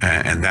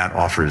 and that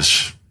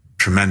offers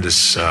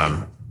tremendous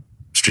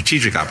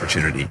strategic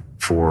opportunity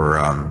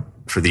for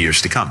the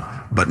years to come.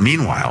 But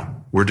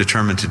meanwhile, we're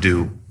determined to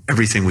do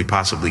everything we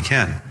possibly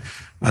can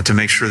to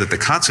make sure that the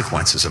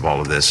consequences of all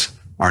of this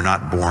are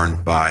not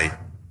borne by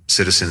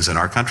citizens in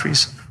our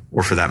countries,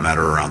 or for that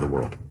matter, around the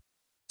world.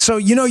 So,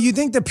 you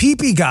think the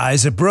pee-pee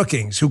guys at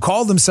Brookings, who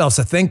call themselves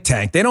a think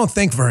tank, they don't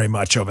think very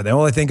much over there.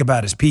 All they think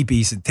about is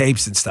pee-pees and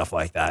tapes and stuff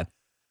like that.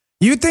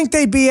 You'd think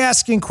they'd be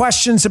asking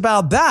questions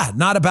about that,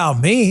 not about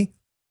me.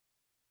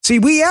 See,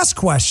 we ask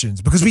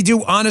questions because we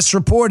do honest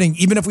reporting,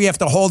 even if we have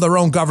to hold our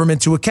own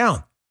government to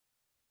account.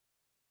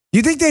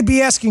 You think they'd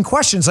be asking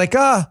questions like,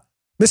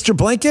 Mr.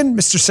 Blinken,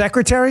 Mr.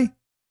 Secretary,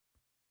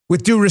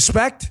 with due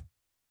respect,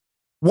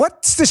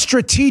 what's the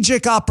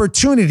strategic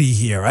opportunity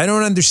here? I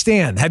don't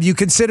understand. Have you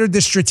considered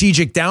the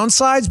strategic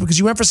downsides? Because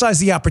you emphasize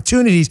the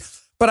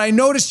opportunities, but I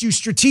noticed you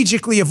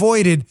strategically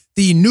avoided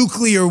the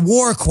nuclear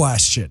war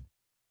question.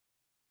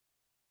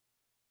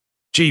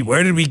 Gee,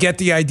 where did we get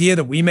the idea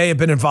that we may have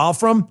been involved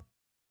from?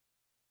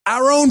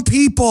 Our own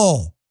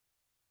people.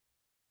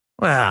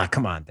 Well,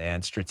 come on,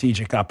 Dan.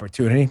 Strategic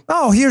opportunity.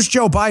 Oh, here's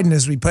Joe Biden,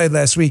 as we played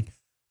last week,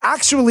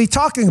 actually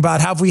talking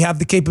about how we have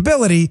the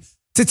capability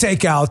to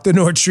take out the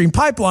Nord Stream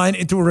pipeline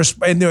in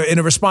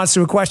a response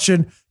to a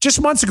question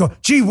just months ago.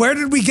 Gee, where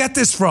did we get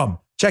this from?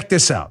 Check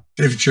this out.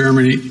 If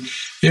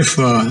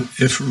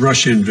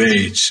Russia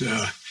invades,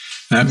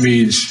 that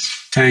means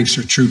tanks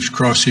or troops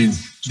crossing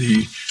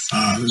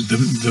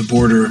the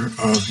border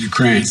of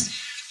Ukraine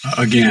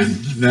again.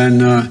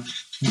 Then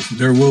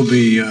there will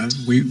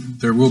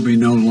be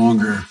no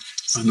longer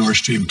a Nord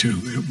Stream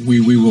 2.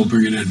 We will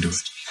bring an end to it.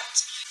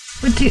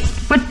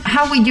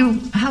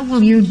 How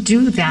will you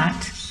do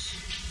that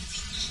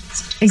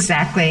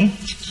exactly?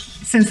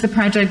 Since the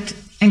project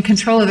and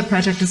control of the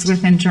project is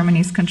within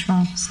Germany's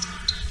control.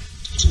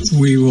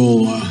 We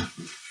will.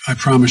 I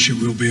promise you,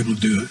 we'll be able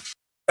to do it.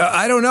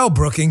 I don't know,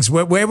 Brookings.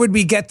 Where would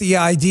we get the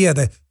idea?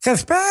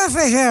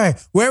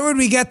 Where would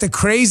we get the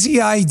crazy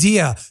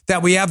idea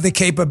that we have the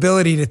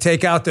capability to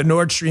take out the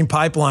Nord Stream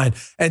pipeline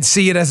and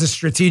see it as a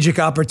strategic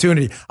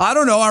opportunity? I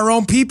don't know. Our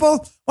own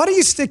people? Why do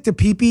you stick to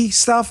pee-pee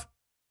stuff?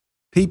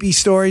 Pee-pee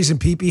stories and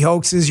pee-pee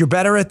hoaxes. You're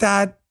better at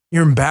that.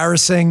 You're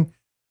embarrassing.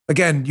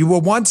 Again, you were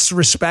once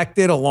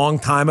respected a long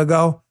time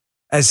ago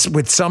as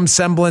with some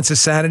semblance of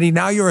sanity.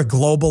 Now you're a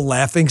global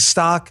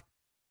laughingstock.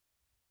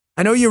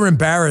 I know you're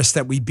embarrassed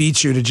that we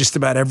beat you to just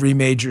about every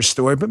major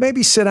story, but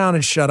maybe sit down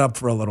and shut up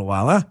for a little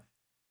while, huh?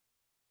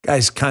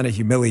 Guys kind of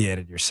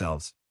humiliated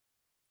yourselves.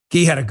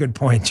 Guy had a good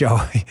point, Joe.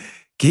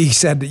 Guy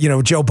said,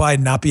 Joe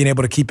Biden not being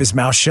able to keep his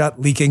mouth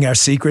shut, leaking our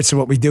secrets of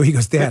what we do. He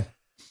goes, Dan,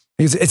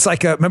 it's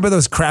like, remember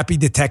those crappy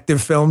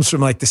detective films from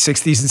like the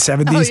 60s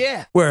and 70s? Oh,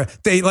 yeah. Where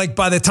they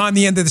by the time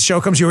the end of the show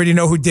comes, you already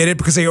know who did it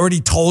because they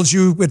already told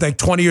you with like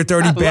 20 or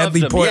 30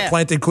 badly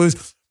planted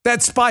clues.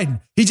 That's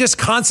Biden. He just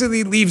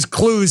constantly leaves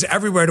clues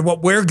everywhere to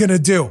what we're going to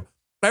do.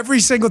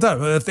 Every single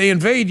time. If they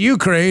invade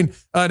Ukraine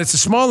and it's a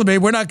small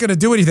invade, we're not going to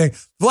do anything.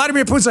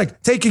 Vladimir Putin's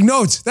like taking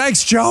notes.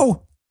 Thanks,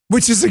 Joe.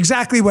 Which is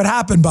exactly what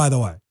happened, by the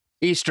way.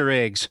 Easter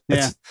eggs.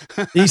 Yeah.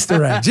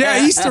 Easter eggs.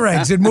 Yeah, Easter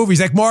eggs in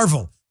movies like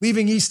Marvel.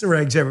 Leaving Easter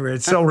eggs everywhere.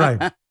 It's so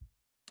right.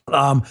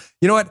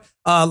 You know what?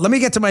 Let me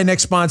get to my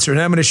next sponsor,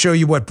 and I'm going to show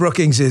you what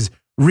Brookings is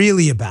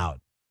really about.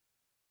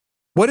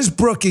 What does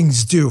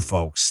Brookings do,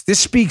 folks? This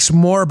speaks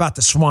more about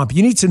the swamp.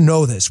 You need to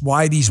know this,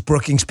 why these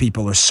Brookings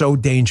people are so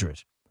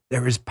dangerous.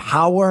 There is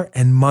power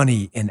and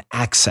money in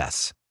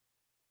access.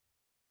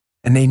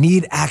 And they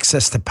need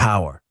access to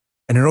power.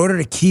 And in order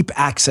to keep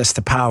access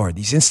to power,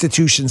 these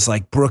institutions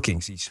like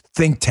Brookings, these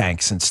think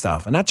tanks and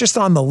stuff, and not just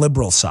on the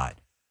liberal side,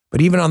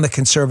 but even on the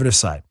conservative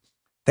side,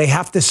 they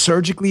have to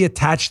surgically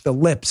attach the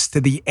lips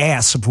to the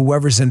ass of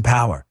whoever's in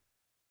power.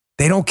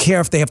 They don't care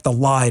if they have to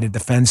lie to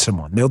defend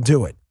someone. They'll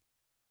do it.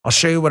 I'll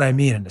show you what I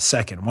mean in a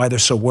second, why they're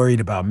so worried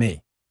about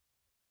me.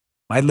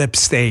 My lips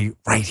stay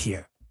right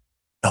here.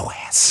 No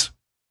ass.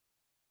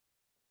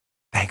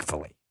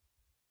 Thankfully.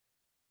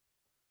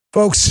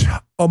 Folks,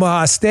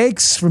 Omaha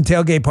Steaks, from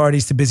tailgate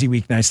parties to busy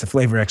weeknights, the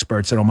flavor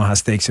experts at Omaha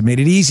Steaks have made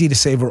it easy to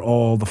savor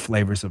all the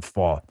flavors of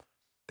fall.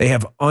 They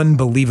have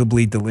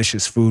unbelievably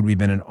delicious food. We've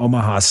been an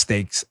Omaha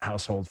Steaks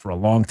household for a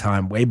long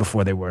time, way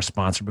before they were a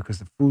sponsor, because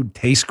the food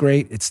tastes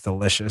great, it's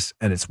delicious,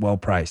 and it's well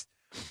priced.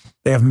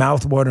 They have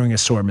mouth-watering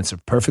assortments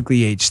of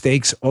perfectly aged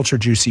steaks,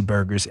 ultra-juicy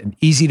burgers, and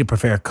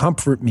easy-to-prepare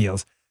comfort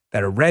meals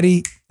that are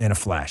ready in a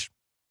flash.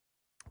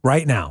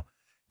 Right now,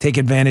 take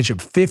advantage of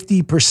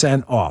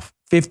 50% off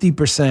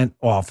 50%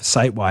 off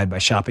site-wide by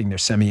shopping their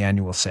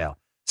semi-annual sale.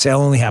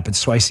 Sale only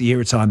happens twice a year.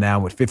 It's on now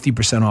with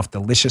 50% off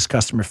delicious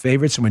customer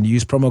favorites. And when you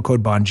use promo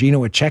code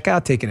Bongino at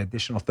checkout, take an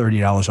additional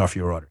 $30 off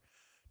your order.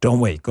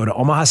 Don't wait. Go to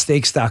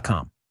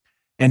omahasteaks.com.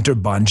 Enter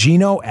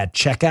Bongino at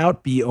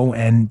checkout,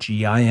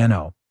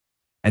 Bongino,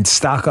 and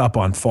stock up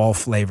on fall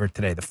flavor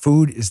today. The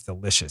food is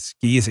delicious.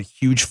 Guy is a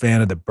huge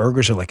fan of the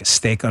burgers. Are like a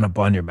steak on a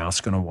bun. Your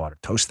mouth's going to water.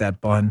 Toast that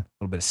bun, a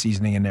little bit of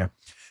seasoning in there.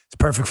 It's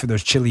perfect for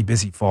those chilly,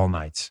 busy fall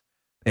nights.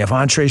 They have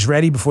entrees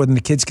ready before then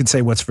the kids can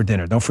say what's for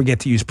dinner. Don't forget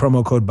to use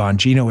promo code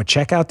Bongino at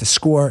checkout to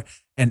score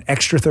an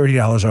extra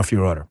 $30 off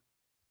your order.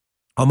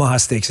 Omaha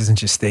Steaks isn't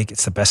just steak.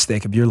 It's the best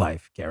steak of your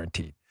life,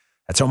 guaranteed.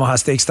 That's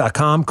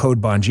omahasteaks.com,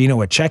 code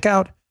Bongino at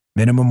checkout.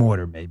 Minimum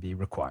order may be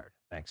required.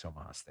 Thanks,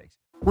 Omaha Steaks.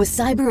 With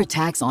cyber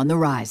attacks on the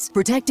rise,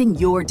 protecting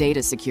your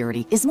data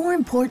security is more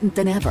important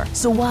than ever.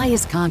 So why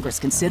is Congress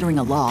considering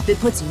a law that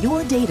puts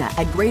your data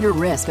at greater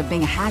risk of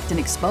being hacked and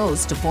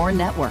exposed to foreign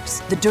networks?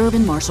 The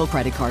Durbin-Marshall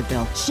credit card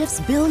bill shifts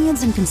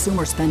billions in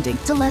consumer spending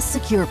to less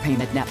secure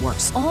payment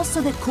networks, all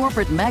so that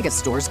corporate mega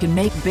stores can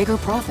make bigger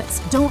profits.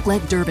 Don't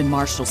let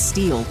Durbin-Marshall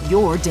steal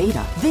your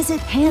data. Visit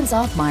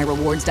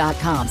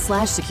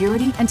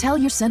handsoffmyrewards.com/security and tell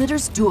your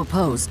senators to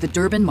oppose the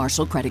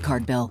Durbin-Marshall credit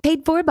card bill.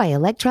 Paid for by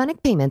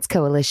Electronic Payments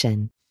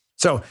Coalition.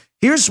 So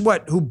here's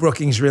who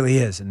Brookings really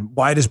is, and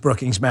why does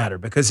Brookings matter?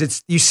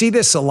 Because you see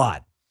this a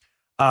lot.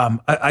 I'm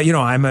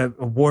a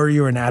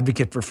warrior and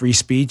advocate for free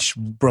speech.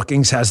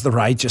 Brookings has the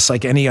right, just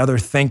like any other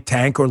think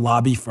tank or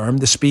lobby firm,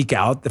 to speak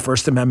out. The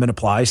First Amendment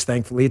applies.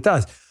 Thankfully, it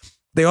does.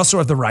 They also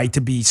have the right to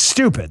be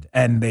stupid,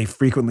 and they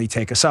frequently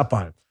take us up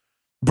on it.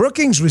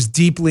 Brookings was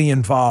deeply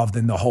involved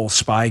in the whole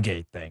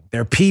Spygate thing.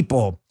 Their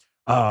people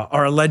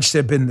are alleged to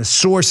have been the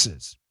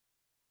sources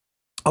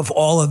of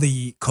all of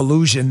the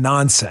collusion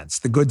nonsense,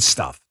 the good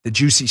stuff, the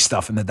juicy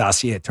stuff in the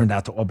dossier. It turned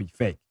out to all be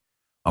fake.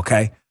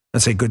 Okay?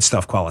 Let's say good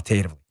stuff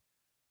qualitatively.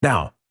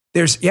 Now,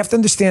 you have to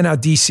understand how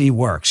DC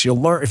works.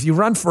 You'll learn, if you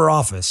run for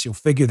office, you'll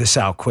figure this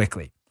out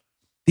quickly.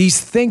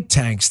 These think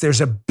tanks,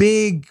 there's a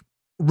big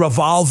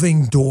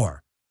revolving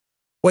door.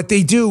 What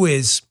they do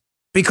is,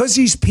 because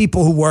these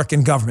people who work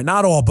in government,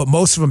 not all, but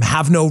most of them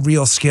have no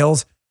real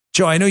skills.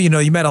 Joe, I know you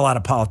met a lot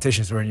of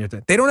politicians who are in your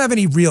thing. They don't have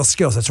any real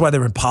skills. That's why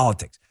they're in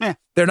politics. Yeah.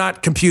 They're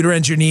not computer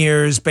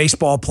engineers,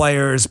 baseball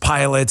players,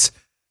 pilots.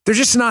 They're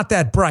just not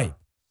that bright.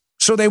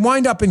 So they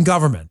wind up in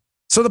government.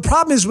 So the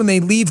problem is when they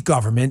leave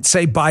government,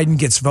 say Biden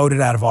gets voted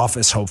out of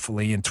office,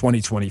 hopefully in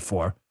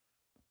 2024,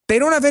 they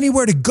don't have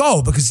anywhere to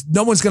go because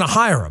no one's going to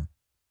hire them.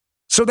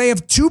 So they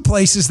have two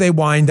places they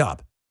wind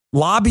up: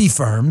 lobby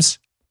firms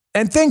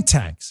and think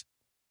tanks.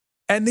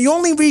 And the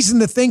only reason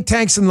the think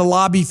tanks and the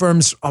lobby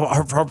firms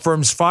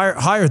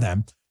hire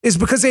them is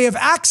because they have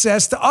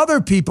access to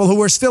other people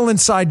who are still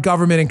inside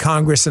government and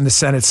Congress and the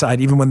Senate side,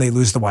 even when they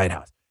lose the White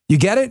House. You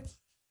get it?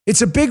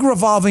 It's a big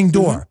revolving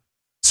door. Mm-hmm.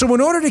 So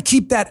in order to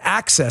keep that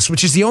access,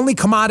 which is the only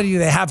commodity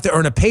they have to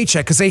earn a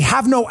paycheck, because they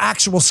have no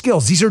actual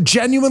skills. These are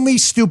genuinely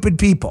stupid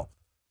people.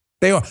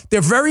 They're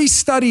very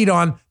studied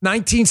on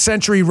 19th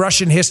century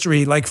Russian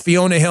history, like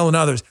Fiona Hill and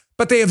others,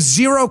 but they have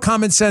zero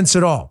common sense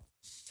at all.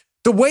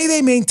 The way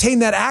they maintain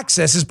that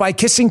access is by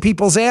kissing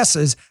people's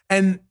asses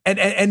and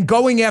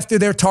going after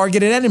their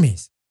targeted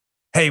enemies.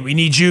 Hey, we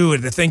need you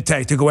at the think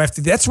tank to go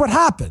after. That's what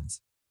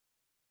happens.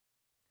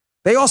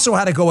 They also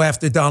had to go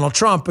after Donald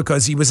Trump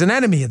because he was an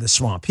enemy of the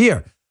swamp.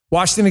 Here,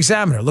 Washington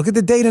Examiner. Look at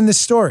the date in this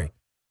story.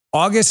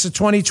 August of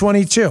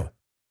 2022.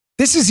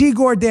 This is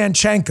Igor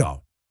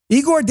Danchenko.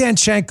 Igor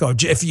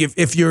Danchenko,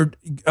 if you're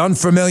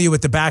unfamiliar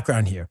with the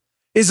background here,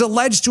 is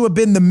alleged to have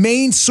been the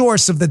main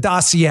source of the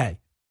dossier.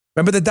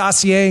 Remember the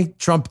dossier,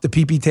 Trump, the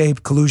PP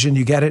tape, collusion,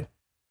 you get it?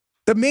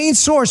 The main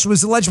source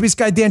was alleged to be this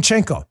guy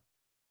Danchenko.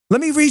 Let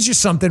me read you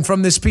something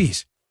from this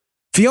piece.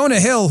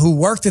 Fiona Hill, who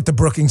worked at the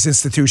Brookings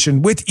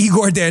Institution with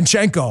Igor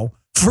Danchenko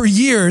for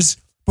years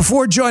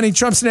before joining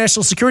Trump's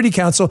National Security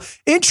Council,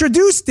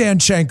 introduced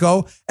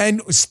Danchenko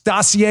and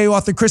dossier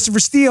author Christopher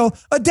Steele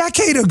a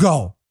decade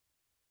ago.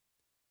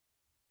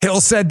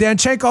 Hill said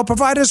Danchenko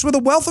provided us with a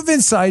wealth of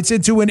insights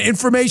into an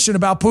information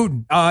about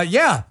Putin.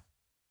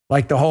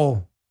 Like the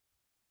whole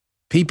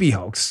PP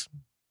hoax.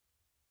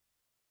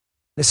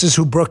 This is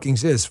who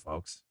Brookings is,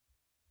 folks.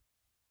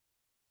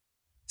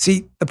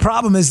 See, the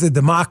problem is the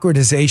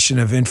democratization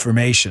of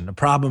information. The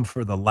problem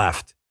for the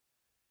left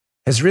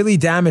has really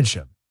damaged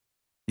them.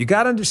 You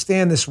got to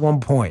understand this one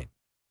point.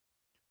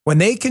 When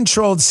they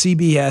controlled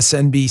CBS,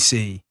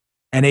 NBC,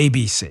 and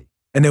ABC,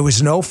 and there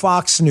was no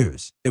Fox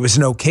News, there was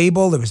no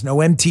cable, there was no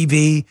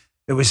MTV,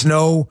 there was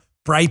no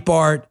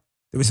Breitbart,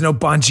 there was no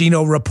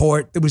Bongino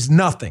Report, there was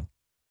nothing.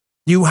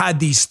 You had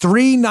these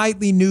three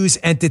nightly news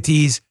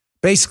entities,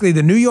 basically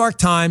the New York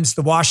Times,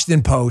 the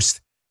Washington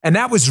Post, and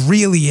that was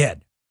really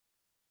it.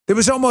 There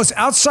was almost,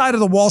 outside of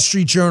the Wall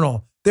Street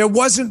Journal, there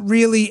wasn't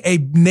really a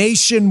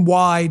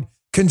nationwide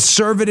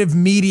conservative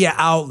media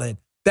outlet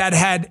that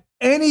had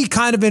any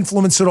kind of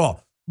influence at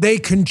all. They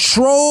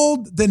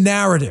controlled the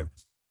narrative.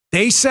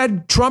 They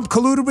said Trump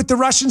colluded with the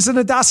Russians and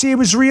the dossier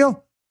was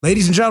real.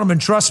 Ladies and gentlemen,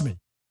 trust me,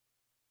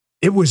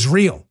 it was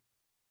real.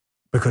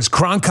 because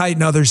Cronkite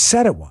and others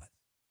said it was.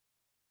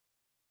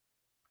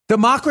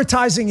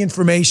 Democratizing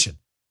information,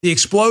 the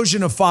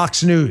explosion of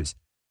Fox News,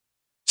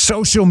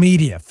 social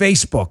media,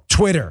 Facebook,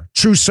 Twitter,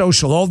 True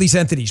Social, all these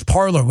entities,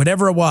 Parler,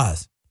 whatever it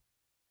was,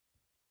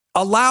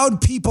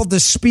 allowed people to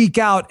speak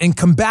out and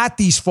combat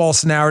these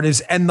false narratives,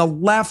 and the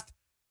left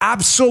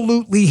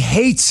absolutely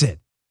hates it.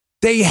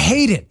 They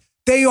hate it.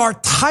 They are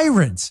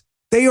tyrants.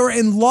 They are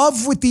in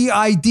love with the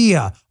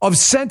idea of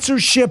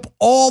censorship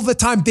all the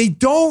time. They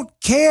don't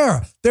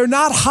care. They're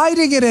not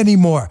hiding it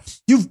anymore.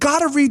 You've got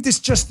to read this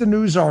Just the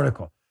News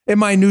article in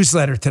my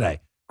newsletter today.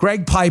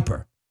 Greg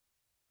Piper.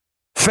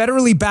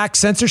 Federally backed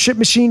censorship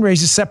machine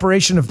raises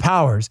separation of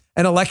powers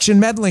and election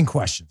meddling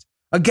questions.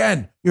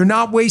 Again, you're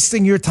not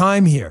wasting your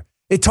time here.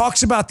 It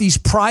talks about these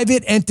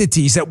private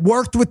entities that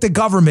worked with the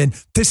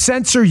government to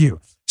censor you.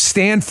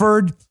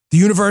 Stanford, the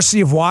University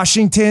of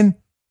Washington,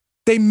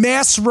 they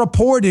mass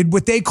reported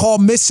what they call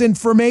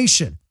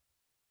misinformation.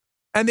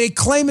 And they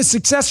claim a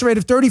success rate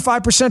of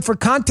 35% for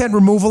content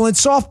removal and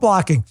soft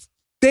blocking.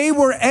 They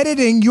were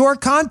editing your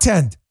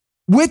content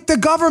with the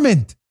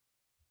government,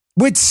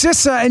 with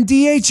CISA and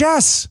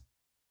DHS.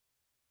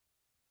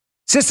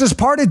 CISA's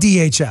part of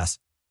DHS.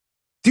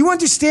 Do you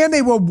understand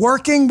they were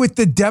working with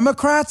the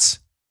Democrats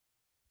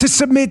to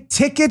submit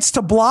tickets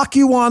to block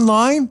you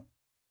online?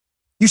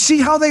 You see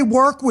how they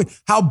work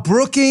with how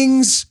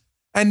Brookings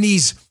and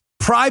these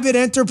private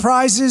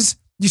enterprises,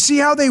 you see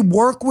how they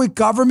work with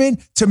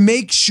government to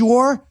make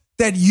sure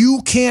that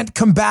you can't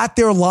combat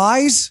their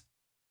lies?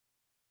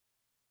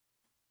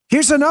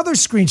 Here's another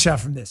screenshot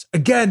from this.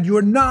 Again,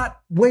 you're not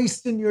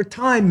wasting your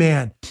time,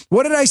 man.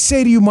 What did I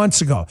say to you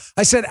months ago?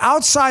 I said,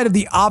 outside of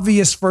the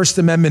obvious First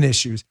Amendment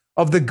issues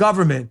of the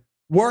government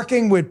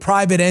working with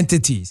private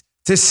entities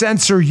to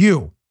censor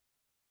you,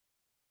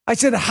 I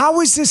said,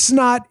 how is this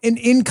not an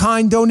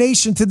in-kind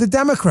donation to the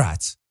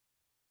Democrats?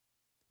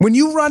 When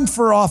you run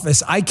for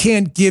office, I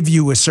can't give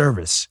you a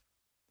service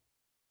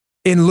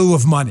in lieu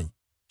of money.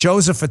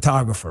 Joe's a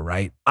photographer,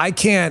 right? I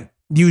can't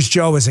use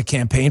Joe as a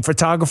campaign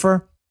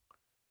photographer.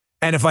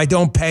 And if I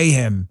don't pay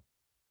him,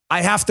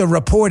 I have to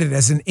report it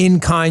as an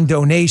in-kind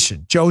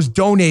donation. Joe's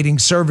donating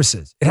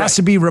services. It has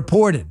to be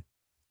reported.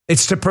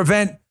 It's to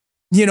prevent,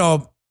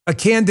 a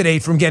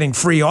candidate from getting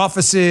free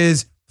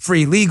offices,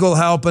 free legal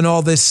help and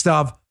all this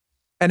stuff.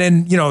 And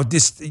then,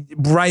 just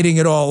writing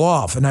it all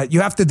off. And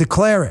you have to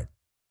declare it.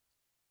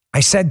 I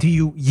said to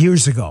you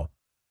years ago,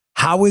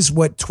 how is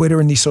what Twitter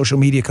and these social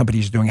media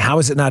companies are doing, how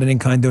is it not an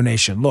in-kind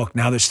donation? Look,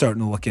 now they're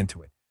starting to look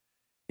into it.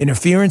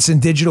 Interference in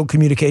digital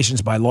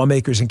communications by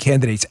lawmakers and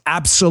candidates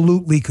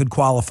absolutely could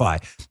qualify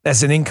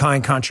as an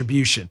in-kind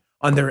contribution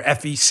under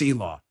FEC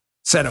law,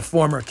 said a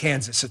former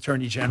Kansas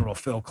Attorney General,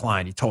 Phil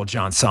Klein. He told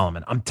John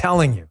Solomon. I'm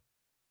telling you,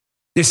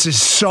 this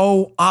is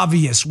so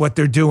obvious what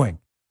they're doing.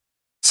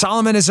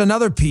 Solomon is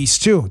another piece,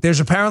 too. There's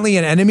apparently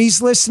an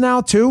enemies list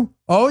now, too.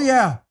 Oh,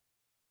 yeah.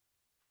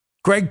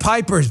 Greg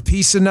Piper's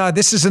piece, and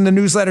this is in the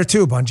newsletter,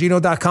 too,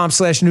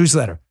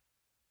 Bongino.com/newsletter.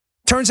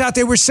 Turns out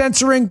they were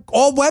censoring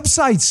all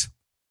websites.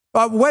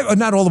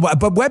 Not all the,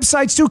 but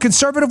websites, too,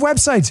 conservative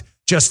websites.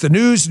 Just the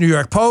News, New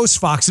York Post,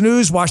 Fox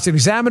News, Washington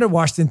Examiner,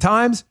 Washington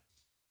Times.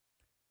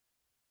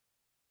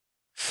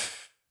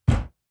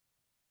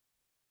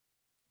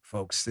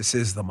 Folks, this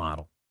is the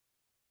model.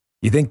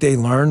 You think they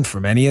learned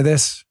from any of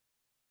this?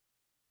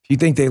 If you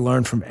think they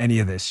learned from any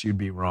of this, you'd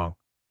be wrong.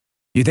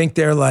 You think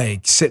they're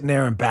like sitting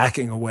there and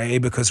backing away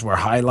because we're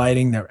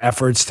highlighting their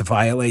efforts to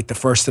violate the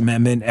First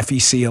Amendment,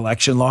 FEC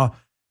election law?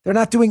 They're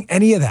not doing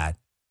any of that.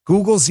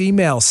 Google's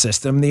email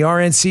system, the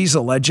RNC's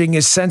alleging,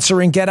 is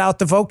censoring get out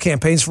the vote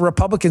campaigns for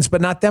Republicans,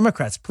 but not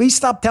Democrats. Please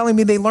stop telling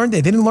me they learned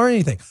it. They didn't learn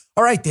anything.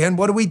 All right, Dan,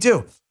 what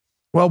do?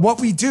 Well, what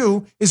we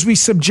do is we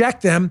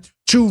subject them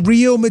to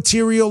real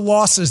material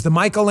losses, the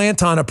Michael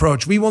Anton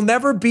approach. We will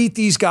never beat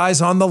these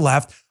guys on the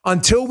left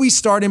until we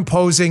start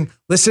imposing,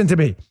 listen to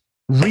me,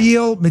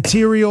 real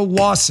material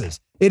losses.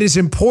 It is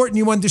important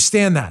you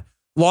understand that.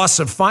 Loss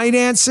of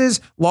finances,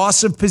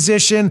 loss of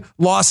position,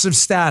 loss of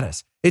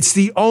status. It's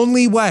the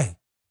only way.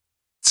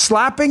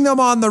 Slapping them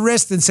on the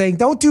wrist and saying,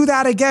 don't do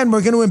that again,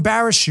 we're going to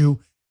embarrass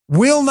you,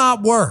 will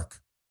not work.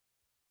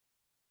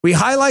 We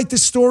highlight the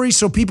story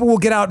so people will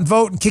get out and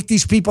vote and kick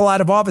these people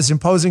out of office,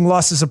 imposing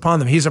losses upon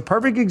them. He's a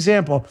perfect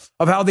example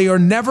of how they are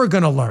never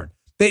going to learn.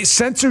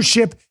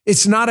 Censorship,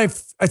 it's not a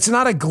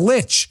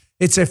glitch.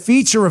 It's a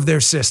feature of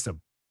their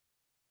system.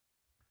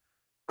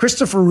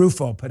 Christopher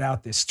Rufo put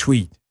out this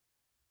tweet.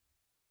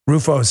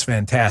 Rufo is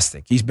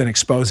fantastic. He's been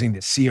exposing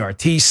this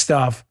CRT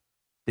stuff,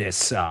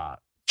 this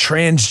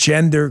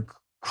transgender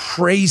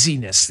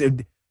craziness,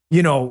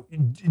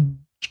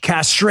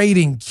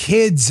 castrating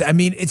kids. I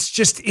mean, it's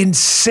just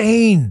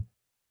insane.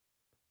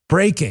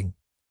 Breaking.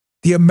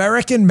 The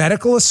American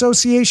Medical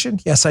Association,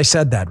 yes, I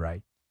said that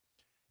right,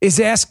 is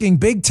asking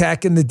big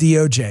tech and the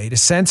DOJ to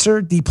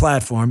censor,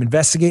 deplatform,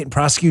 investigate, and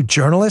prosecute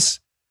journalists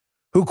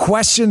who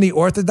question the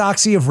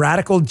orthodoxy of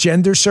radical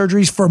gender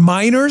surgeries for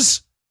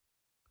minors,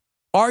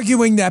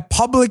 arguing that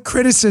public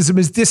criticism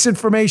is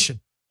disinformation.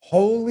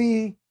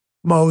 Holy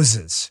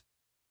Moses.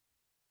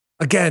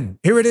 Again,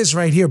 here it is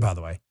right here, by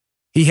the way.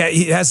 He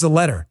has the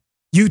letter.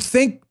 You'd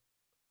think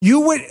you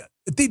would,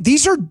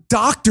 these are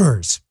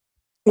doctors,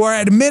 or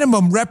at a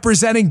minimum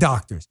representing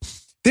doctors.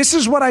 This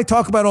is what I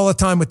talk about all the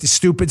time with the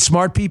stupid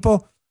smart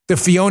people, the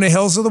Fiona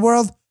Hills of the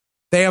world.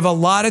 They have a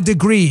lot of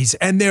degrees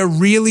and they're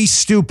really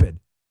stupid.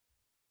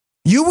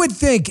 You would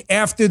think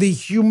after the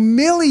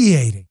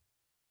humiliating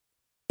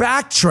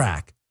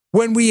backtrack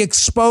when we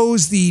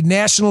exposed the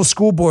National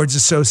School Boards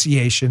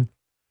Association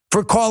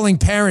for calling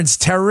parents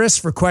terrorists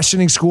for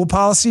questioning school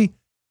policy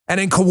and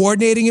then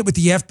coordinating it with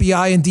the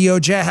FBI and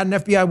DOJ. I had an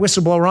FBI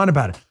whistleblower on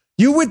about it.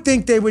 You would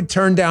think they would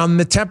turn down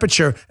the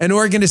temperature and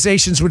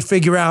organizations would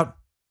figure out,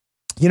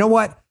 you know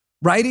what?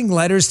 Writing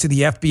letters to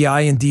the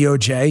FBI and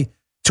DOJ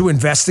to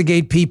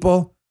investigate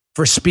people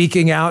for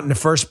speaking out in the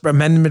First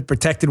Amendment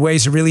protected way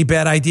is a really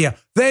bad idea.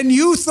 Then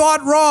you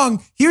thought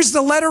wrong. Here's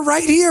the letter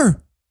right here.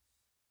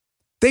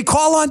 They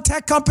call on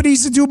tech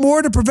companies to do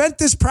more to prevent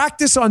this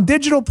practice on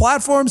digital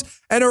platforms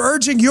and are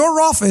urging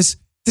your office,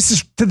 this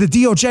is to the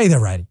DOJ they're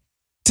writing,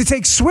 to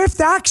take swift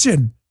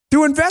action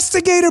to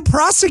investigate and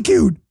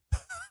prosecute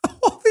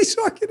all these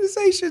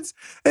organizations,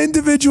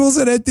 individuals,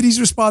 and entities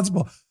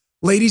responsible.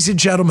 Ladies and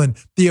gentlemen,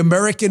 the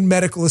American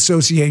Medical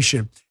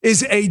Association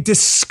is a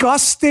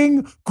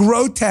disgusting,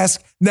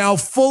 grotesque, now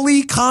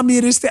fully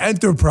communist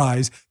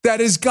enterprise that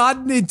has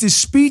gotten into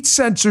speech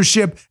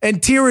censorship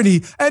and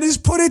tyranny and has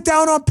put it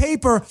down on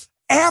paper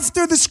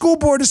after the School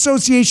Board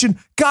Association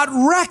got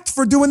wrecked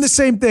for doing the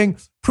same thing,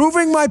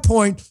 proving my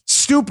point.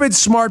 Stupid,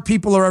 smart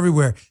people are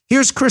everywhere.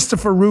 Here's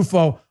Christopher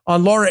Rufo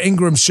on Laura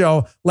Ingram's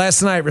show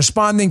last night,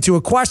 responding to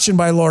a question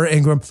by Laura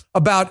Ingram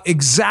about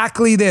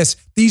exactly this.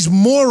 These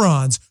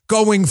morons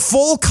going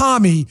full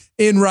commie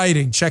in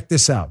writing. Check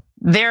this out.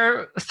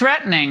 They're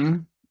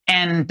threatening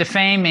and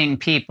defaming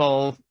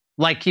people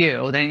like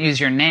you. They didn't use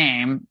your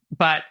name,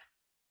 but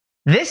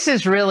this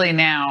is really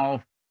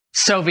now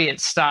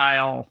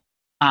Soviet-style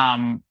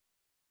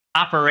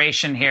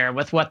operation here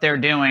with what they're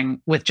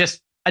doing with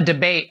just a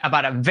debate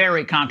about a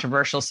very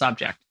controversial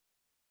subject.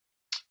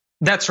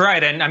 That's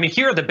right. And I mean,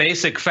 here are the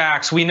basic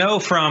facts. We know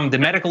from the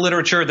medical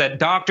literature that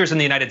doctors in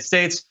the United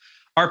States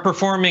are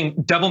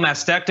performing double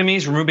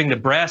mastectomies, removing the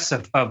breasts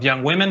of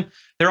young women.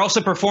 They're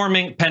also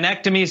performing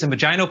penectomies and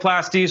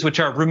vaginoplasties,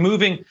 which are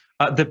removing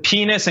the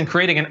penis and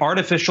creating an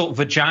artificial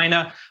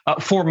vagina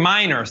for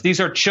minors. These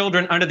are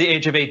children under the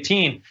age of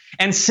 18.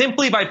 And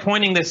simply by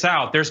pointing this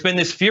out, there's been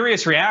this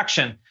furious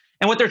reaction.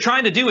 And what they're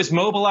trying to do is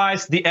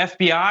mobilize the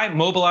FBI,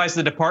 mobilize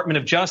the Department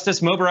of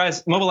Justice,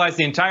 mobilize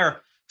the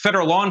entire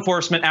federal law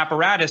enforcement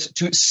apparatus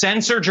to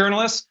censor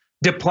journalists,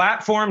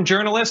 deplatform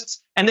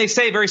journalists, and they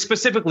say very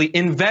specifically,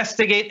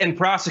 investigate and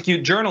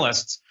prosecute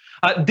journalists.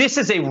 This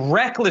is a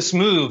reckless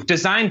move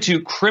designed to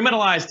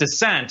criminalize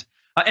dissent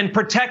and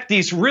protect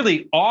these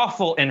really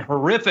awful and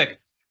horrific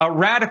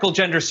radical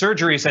gender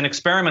surgeries and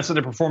experiments that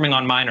they're performing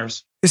on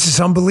minors. This is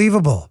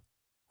unbelievable.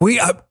 We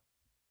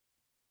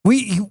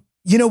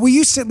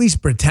used to at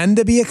least pretend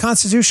to be a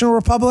constitutional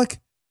republic.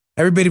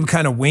 Everybody would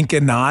kind of wink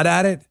and nod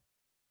at it.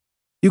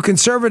 You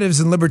conservatives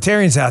and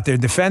libertarians out there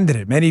defended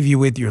it, many of you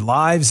with your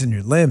lives and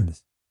your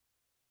limbs.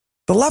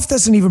 The left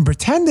doesn't even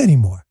pretend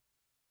anymore.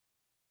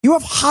 You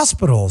have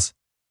hospitals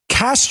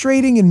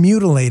castrating and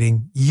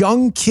mutilating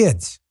young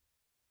kids.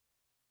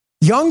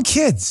 Young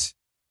kids.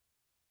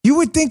 You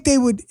would think they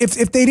would,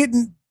 if they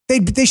didn't,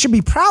 they should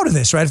be proud of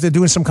this, right? If they're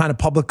doing some kind of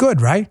public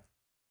good, right?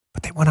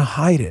 But they want to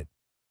hide it.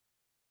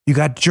 You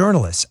got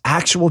journalists,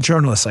 actual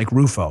journalists like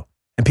Rufo,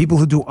 and people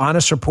who do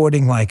honest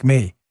reporting like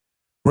me,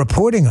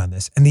 reporting on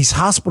this. And these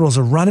hospitals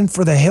are running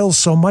for the hills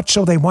so much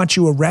so they want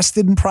you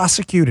arrested and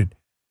prosecuted.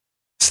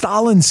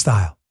 Stalin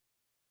style.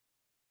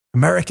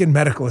 American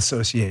Medical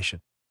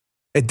Association.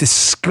 A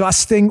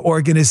disgusting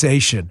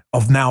organization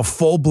of now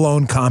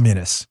full-blown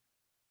communists.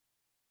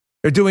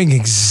 They're doing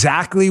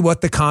exactly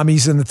what the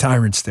commies and the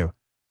tyrants do.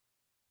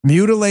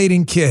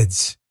 Mutilating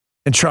kids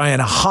and trying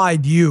to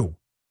hide you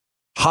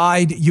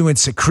and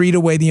secrete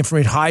away the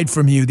information, hide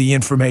from you the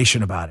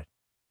information about it.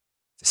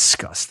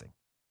 Disgusting.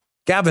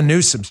 Gavin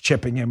Newsom's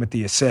chipping in with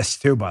the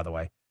assist too, by the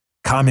way.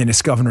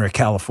 Communist governor of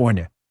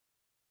California.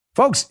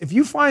 Folks, if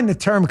you find the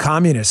term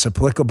communist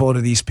applicable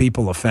to these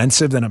people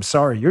offensive, then I'm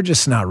sorry, you're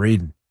just not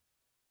reading.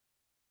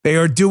 They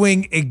are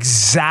doing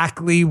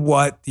exactly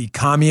what the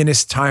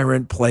communist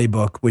tyrant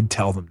playbook would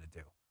tell them to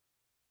do.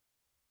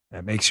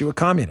 That makes you a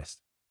communist.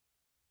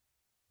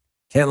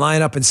 Can't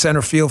line up in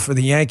center field for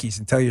the Yankees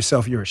and tell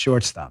yourself you're a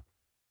shortstop.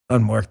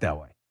 Doesn't work that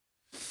way.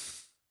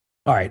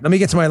 All right, let me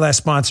get to my last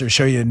sponsor,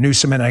 show you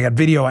Newsom. And I got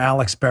video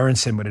Alex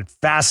Berenson with a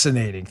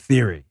fascinating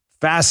theory,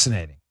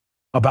 fascinating,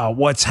 about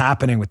what's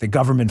happening with the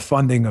government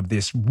funding of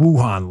this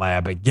Wuhan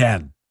lab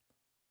again,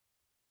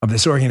 of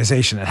this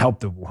organization that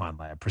helped the Wuhan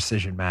lab,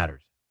 Precision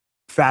Matters.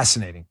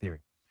 Fascinating theory.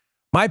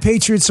 My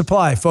Patriot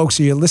Supply, folks,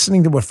 are you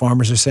listening to what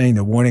farmers are saying?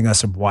 They're warning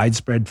us of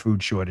widespread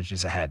food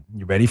shortages ahead.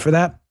 You ready for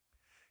that?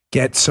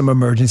 Get some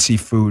emergency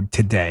food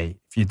today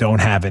if you don't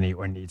have any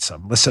or need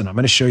some. Listen, I'm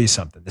going to show you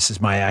something. This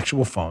is my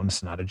actual phone.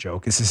 It's not a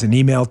joke. This is an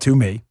email to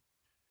me.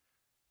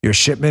 Your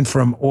shipment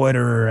from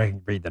order, I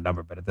can read the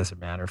number, but it doesn't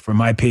matter, from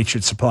My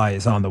Patriot Supply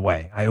is on the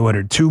way. I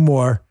ordered 2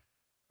 more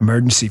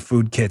emergency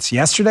food kits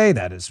yesterday.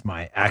 That is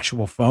my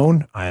actual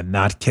phone. I am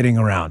not kidding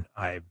around.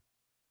 I'm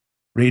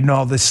reading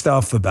all this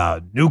stuff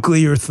about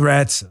nuclear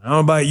threats. I don't know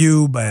about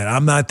you, but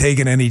I'm not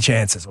taking any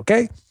chances,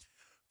 okay?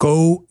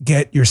 Go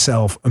get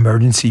yourself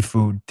emergency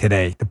food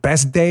today. The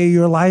best day of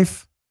your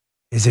life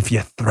is if you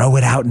throw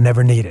it out and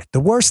never need it. The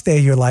worst day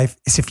of your life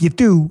is if you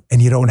do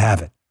and you don't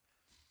have it.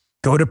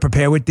 Go to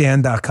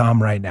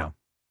preparewithdan.com right now.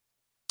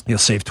 You'll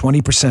save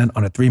 20%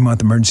 on a 3-month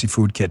emergency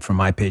food kit from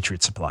My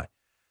Patriot Supply.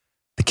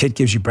 The kit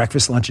gives you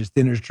breakfast, lunches,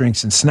 dinners,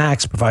 drinks, and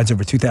snacks, provides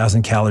over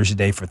 2,000 calories a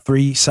day for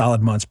 3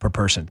 solid months per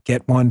person.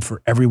 Get one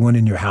for everyone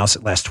in your house.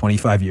 It lasts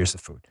 25 years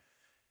of food.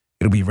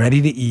 It'll be ready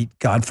to eat.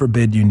 God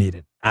forbid you need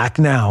it. Act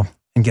now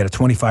and get a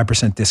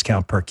 25%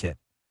 discount per kit.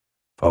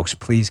 Folks,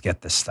 please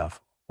get this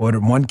stuff. Order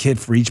 1 kit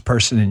for each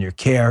person in your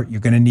care.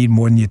 You're going to need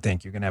more than you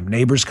think. You're going to have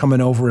neighbors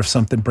coming over if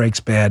something breaks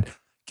bad.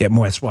 Get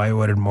more. That's why I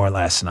ordered more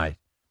last night.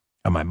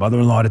 Got my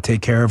mother-in-law to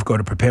take care of. Go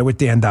to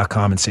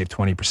preparewithdan.com and save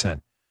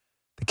 20%.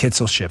 The kits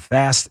will ship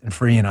fast and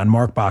free in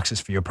unmarked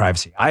boxes for your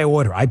privacy. I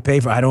order. I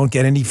pay for. I don't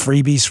get any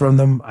freebies from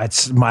them.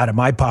 It's out of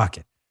my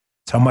pocket.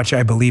 It's how much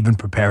I believe in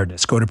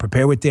preparedness. Go to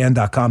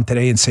preparewithdan.com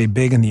today and save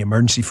big in the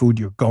emergency food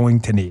you're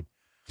going to need.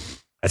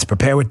 That's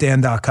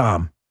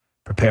preparewithdan.com.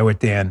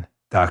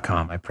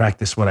 Preparewithdan.com. I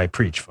practice what I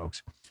preach,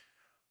 folks.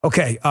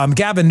 Okay,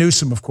 Gavin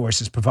Newsom, of course,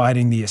 is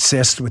providing the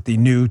assist with the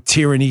new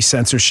tyranny,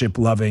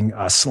 censorship-loving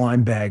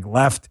slime bag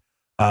left.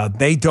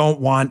 They don't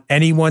want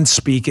anyone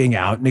speaking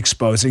out and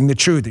exposing the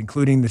truth,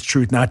 including the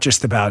truth not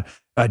just about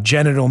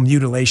genital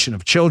mutilation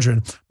of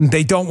children.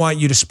 They don't want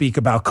you to speak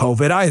about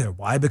COVID either.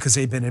 Why? Because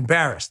they've been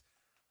embarrassed.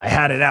 I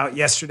had it out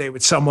yesterday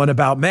with someone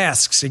about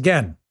masks.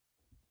 Again,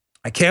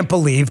 I can't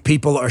believe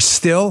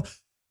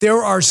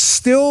there are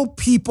still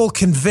people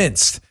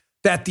convinced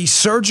that the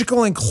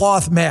surgical and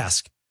cloth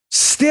mask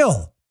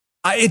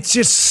it's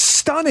just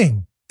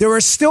stunning. There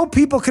are still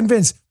people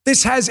convinced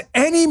this has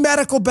any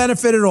medical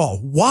benefit at all.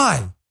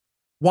 Why?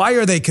 Why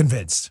are they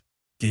convinced?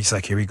 He's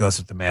like, here he goes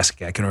with the mask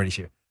again. I can already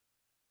hear.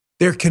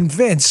 They're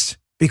convinced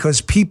because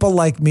people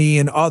like me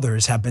and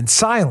others have been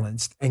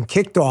silenced and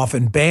kicked off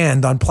and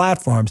banned on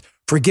platforms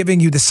for giving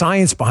you the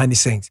science behind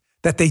these things,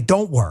 that they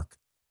don't work.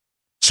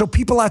 So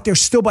people out there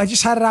I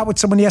just had it out with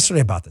someone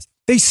yesterday about this.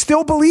 They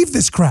still believe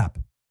this crap.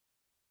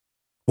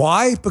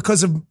 Why?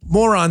 Because of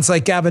morons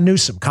like Gavin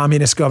Newsom,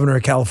 communist governor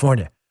of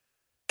California.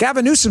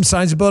 Gavin Newsom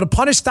signs a bill to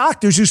punish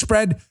doctors who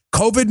spread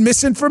COVID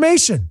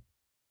misinformation.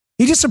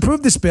 He just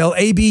approved this bill,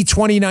 AB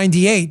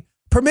 2098,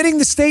 permitting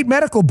the state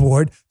medical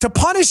board to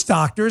punish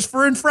doctors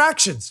for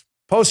infractions.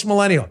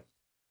 Post-millennial.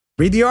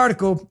 Read the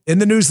article in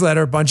the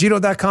newsletter,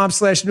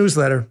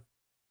 bongino.com/newsletter.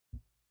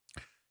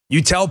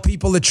 You tell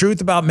people the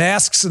truth about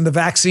masks and the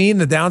vaccine,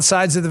 the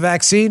downsides of the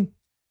vaccine.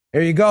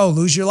 There you go.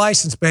 Lose your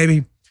license,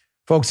 baby.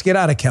 Folks, get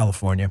out of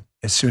California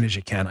as soon as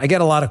you can. I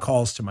get a lot of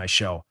calls to my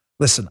show.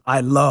 Listen, I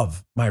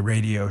love my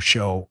radio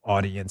show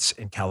audience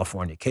in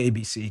California,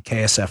 KBC,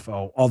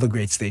 KSFO, all the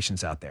great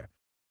stations out there.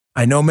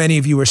 I know many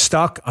of you are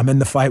stuck. I'm in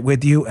the fight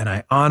with you, and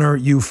I honor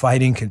you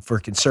fighting for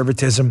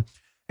conservatism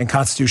and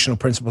constitutional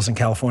principles in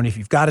California. If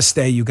you've got to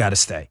stay, you got to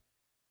stay.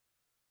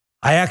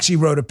 I actually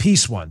wrote a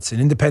piece once,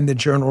 an independent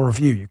journal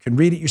review. You can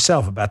read it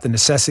yourself about the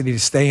necessity to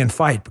stay and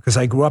fight because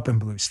I grew up in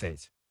blue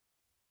states.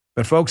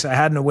 But folks, I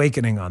had an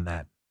awakening on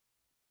that.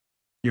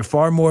 You're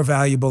far more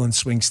valuable in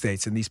swing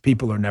states, and these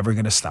people are never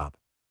going to stop.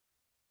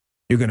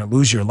 You're going to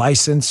lose your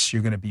license.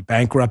 You're going to be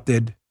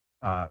bankrupted.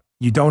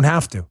 You don't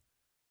have to.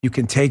 You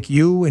can take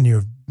you and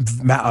your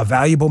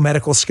valuable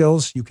medical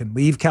skills. You can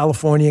leave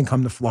California and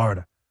come to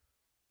Florida,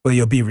 where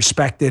you'll be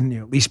respected and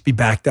you'll at least be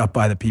backed up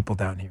by the people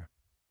down here.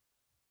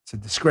 It's a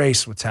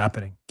disgrace what's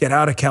happening. Get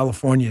out of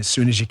California as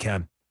soon as you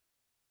can.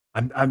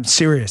 I'm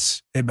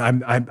serious.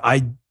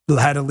 I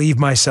had to leave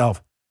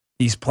myself.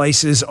 These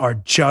places are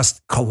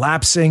just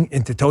collapsing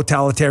into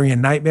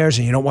totalitarian nightmares,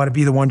 and you don't want to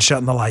be the one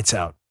shutting the lights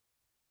out.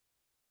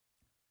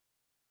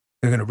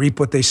 They're going to reap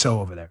what they sow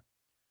over there.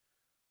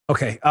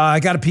 Okay, I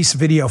got a piece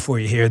of video for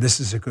you here. This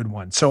is a good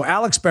one. So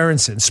Alex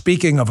Berenson,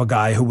 speaking of a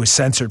guy who was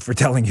censored for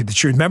telling you the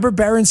truth. Remember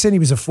Berenson? He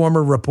was a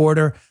former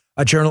reporter,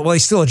 a journalist. Well,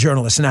 he's still a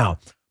journalist now,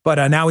 but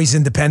now he's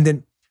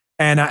independent.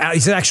 And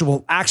he's an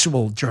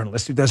actual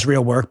journalist who does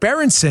real work.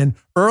 Berenson,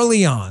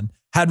 early on,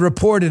 had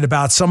reported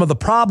about some of the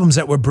problems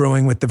that were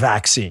brewing with the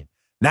vaccine.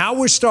 Now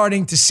we're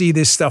starting to see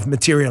this stuff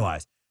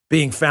materialize,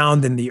 being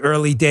found in the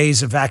early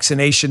days of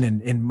vaccination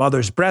in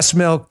mother's breast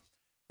milk.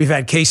 We've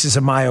had cases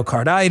of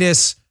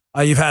myocarditis.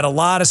 You've had a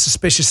lot of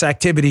suspicious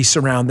activity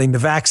surrounding the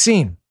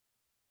vaccine.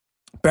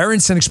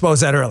 Berenson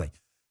exposed that early.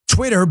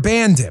 Twitter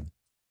banned him.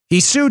 He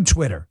sued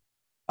Twitter.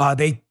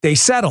 They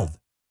settled.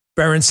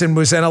 Berenson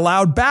was then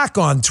allowed back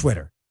on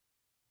Twitter.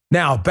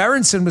 Now,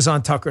 Berenson was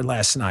on Tucker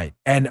last night,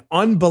 and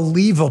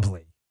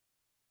unbelievably,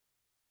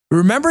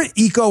 remember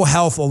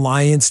EcoHealth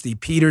Alliance, the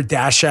Peter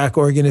Daszak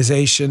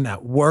organization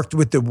that worked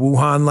with the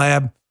Wuhan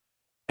lab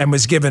and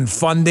was given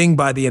funding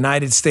by the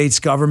United States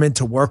government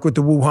to work with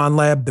the Wuhan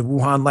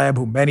lab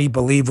who many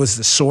believe was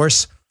the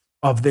source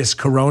of this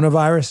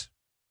coronavirus,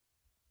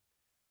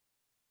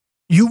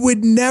 you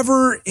would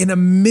never in a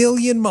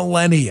million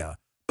millennia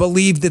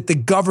believe that the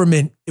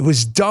government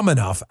was dumb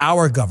enough,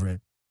 our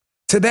government,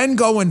 to then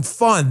go and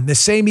fund the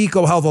same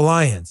EcoHealth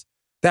Alliance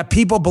that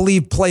people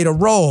believe played a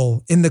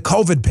role in the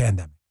COVID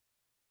pandemic.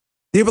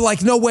 They were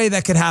like, no way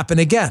that could happen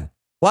again.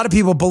 A lot of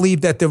people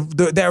believe that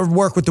their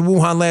work with the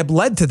Wuhan lab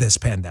led to this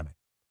pandemic.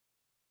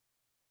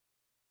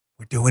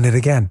 We're doing it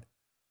again.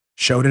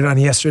 Showed it on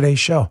yesterday's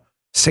show.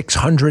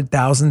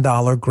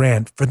 $600,000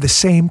 grant for the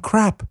same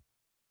crap.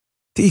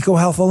 The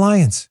EcoHealth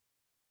Alliance.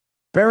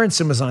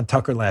 Berenson was on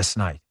Tucker last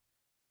night.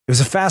 It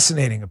was a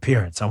fascinating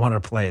appearance. I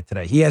wanted to play it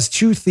today. He has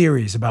two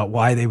theories about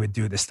why they would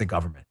do this to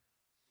government.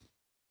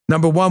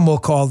 Number one, we'll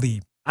call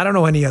I don't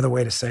know any other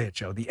way to say it,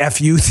 Joe, the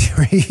FU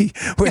theory,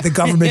 where the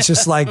government's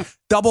just like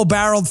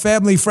double-barreled,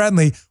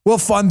 family-friendly. We'll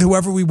fund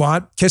whoever we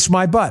want. Kiss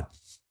my butt.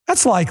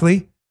 That's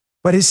likely.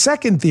 But his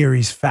second theory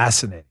is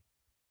fascinating.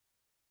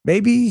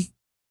 Maybe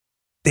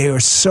they are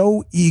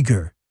so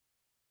eager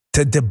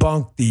to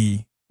debunk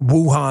the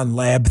Wuhan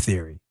lab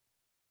theory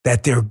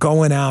that they're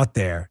going out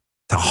there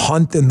to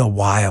hunt in the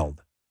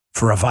wild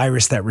for a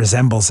virus that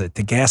resembles it,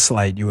 to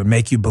gaslight you and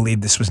make you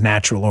believe this was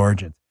natural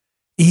origin,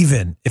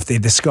 even if they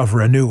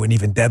discover a new and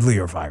even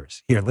deadlier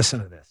virus. Here,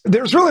 listen to this.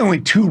 There's really only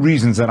two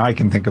reasons that I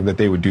can think of that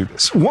they would do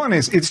this. One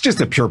is it's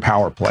just a pure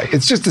power play.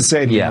 It's just to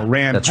say to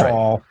Rand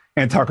Paul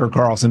and Tucker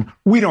Carlson,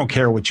 we don't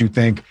care what you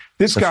think.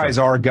 This guy's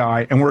our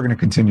guy, and we're going to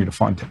continue to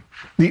fund him.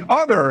 The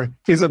other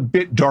is a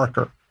bit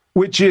darker,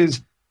 which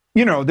is,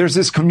 there's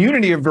this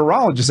community of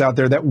virologists out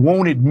there that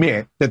won't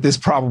admit that this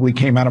probably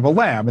came out of a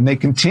lab, and they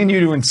continue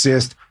to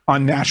insist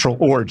on natural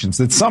origins,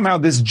 that somehow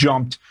this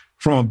jumped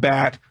from a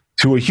bat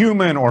to a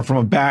human, or from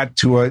a bat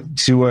to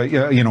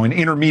an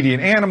intermediate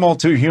animal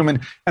to a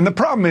human. And the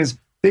problem is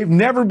they've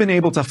never been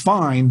able to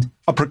find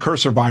a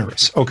precursor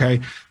virus.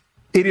 Okay.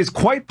 It is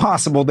quite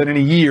possible that in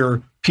a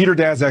year, Peter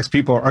Daszak's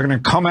people are going to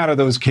come out of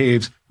those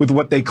caves with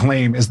what they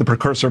claim is the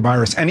precursor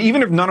virus. And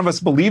even if none of us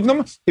believe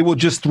them, it will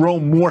just throw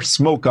more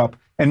smoke up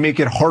and make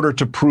it harder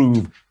to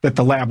prove that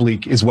the lab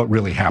leak is what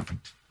really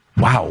happened.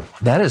 Wow,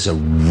 that is a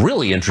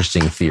really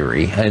interesting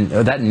theory, and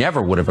that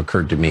never would have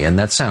occurred to me. And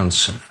that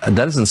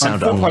doesn't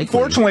sound unlikely.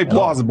 Unfortunately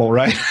plausible,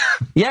 right?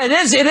 Yeah, it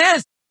is. It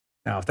is.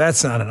 Now, if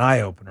that's not an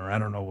eye opener, I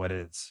don't know what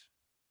is.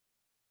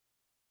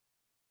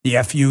 The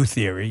FU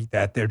theory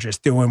that they're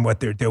just doing what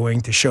they're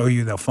doing to show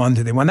you they'll fund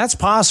who they want. That's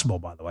possible,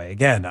 by the way.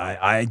 Again,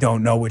 I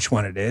don't know which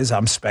one it is.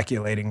 I'm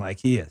speculating like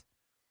he is.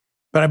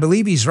 But I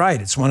believe he's right.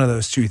 It's one of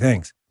those two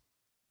things.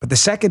 But the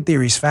second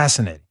theory is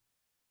fascinating,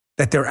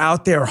 that they're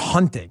out there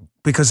hunting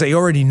because they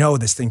already know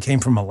this thing came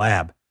from a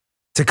lab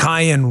to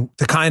kind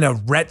of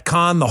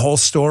retcon the whole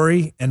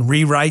story and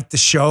rewrite the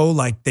show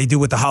like they do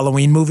with the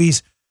Halloween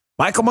movies.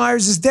 Michael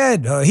Myers is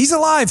dead. He's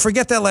alive.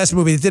 Forget that last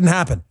movie. It didn't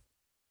happen.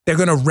 They're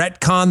going to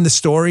retcon the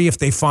story if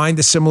they find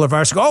a similar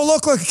virus. Go, oh,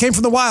 look, it came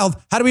from the wild.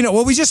 How do we know?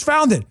 Well, we just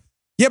found it.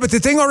 Yeah, but the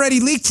thing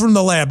already leaked from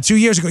the lab 2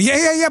 years ago.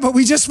 Yeah, but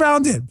we just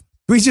found it.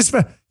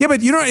 Yeah,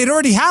 but it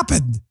already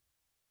happened.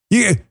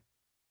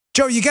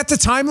 Joe, you get the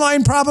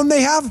timeline problem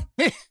they have?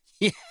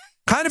 Yeah.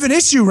 Kind of an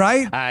issue,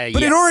 right?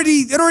 But it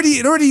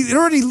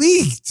already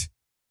leaked.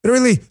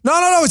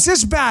 No, it's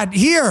this bad.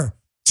 Here,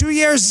 2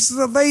 years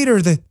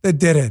later that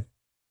did it.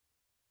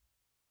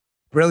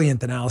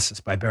 Brilliant analysis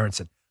by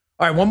Berenson.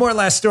 All right, one more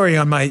last story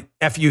on my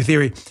FU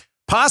theory.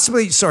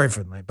 Possibly, sorry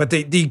for the name, but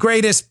the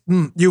greatest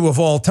you of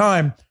all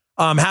time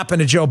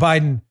happened to Joe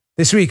Biden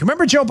this week.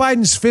 Remember Joe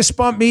Biden's fist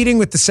bump meeting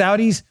with the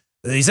Saudis?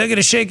 He's not going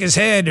to shake his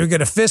head. They're going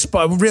to fist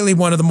bump. Really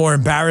one of the more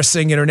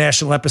embarrassing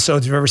international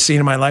episodes I've ever seen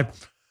in my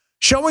life.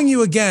 Showing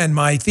you again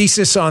my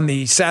thesis on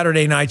the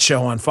Saturday night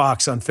show on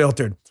Fox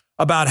Unfiltered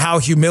about how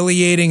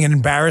humiliating and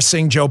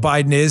embarrassing Joe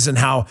Biden is and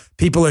how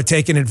people are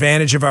taking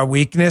advantage of our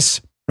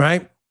weakness,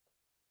 right?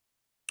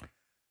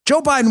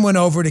 Joe Biden went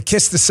over to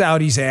kiss the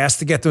Saudis' ass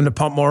to get them to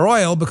pump more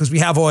oil because we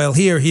have oil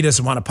here. He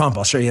doesn't want to pump.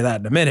 I'll show you that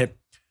in a minute.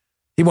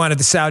 He wanted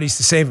the Saudis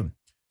to save him.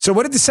 So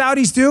what did the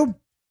Saudis do?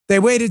 They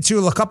waited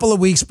till a couple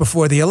of weeks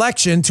before the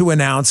election to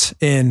announce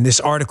in this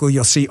article,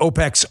 you'll see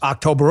OPEC's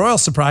October oil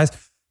surprise,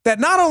 that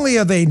not only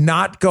are they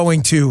not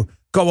going to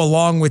go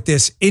along with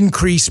this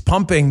increased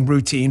pumping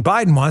routine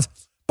Biden wants,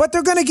 but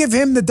they're going to give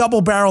him the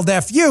double-barreled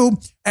FU,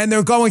 and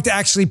they're going to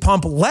actually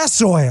pump less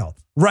oil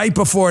right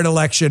before an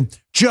election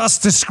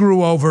just to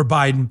screw over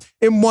Biden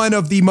in one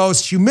of the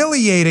most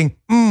humiliating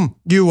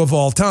you of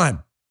all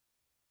time.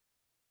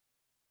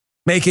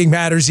 Making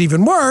matters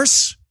even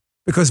worse,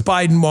 because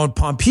Biden won't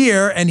pump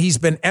here, and he's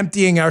been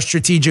emptying our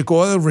strategic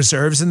oil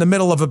reserves in the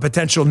middle of a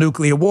potential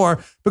nuclear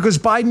war because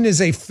Biden is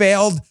a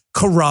failed,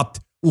 corrupt,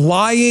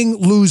 lying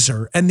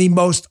loser and the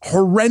most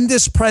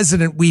horrendous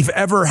president we've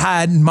ever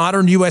had in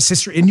modern U.S.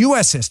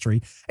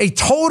 history, a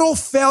total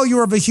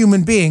failure of a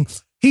human being.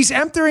 He's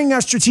emptying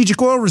our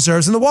strategic oil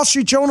reserves, and the Wall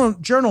Street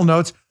Journal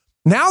notes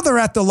now they're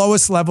at the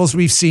lowest levels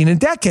we've seen in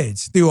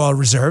decades, the oil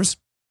reserves.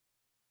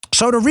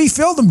 So to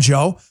refill them,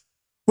 Joe,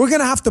 we're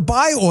going to have to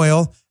buy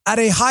oil at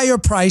a higher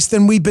price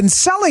than we've been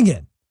selling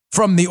it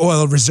from the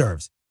oil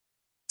reserves.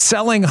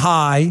 Selling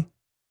high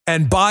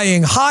and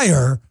buying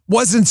higher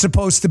wasn't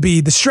supposed to be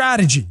the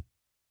strategy.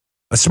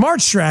 A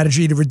smart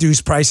strategy to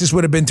reduce prices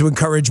would have been to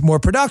encourage more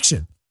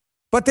production.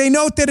 But they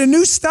note that a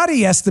new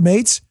study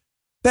estimates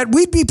that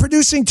we'd be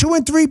producing 2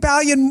 and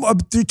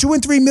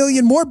 3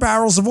 million more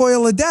barrels of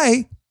oil a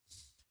day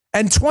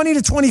and 20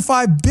 to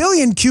 25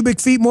 billion cubic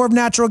feet more of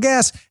natural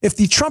gas if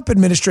the Trump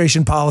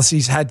administration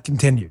policies had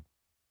continued.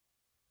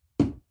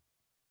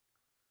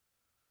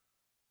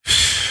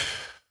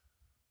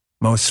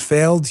 Most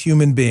failed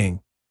human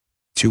being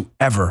to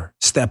ever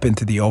step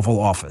into the Oval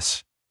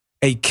Office.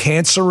 A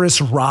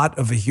cancerous rot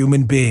of a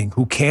human being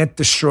who can't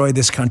destroy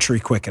this country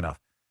quick enough.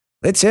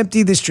 Let's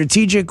empty the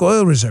strategic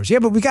oil reserves. Yeah,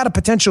 but we got a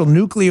potential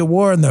nuclear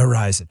war on the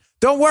horizon.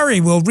 Don't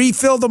worry, we'll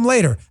refill them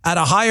later at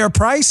a higher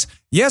price.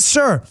 Yes,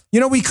 sir. You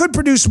know, we could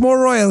produce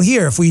more oil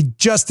here if we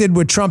just did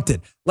what Trump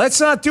did.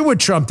 Let's not do what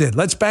Trump did.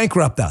 Let's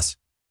bankrupt us.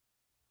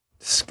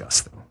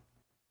 Disgusting.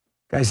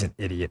 Guy's an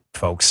idiot,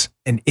 folks.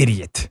 An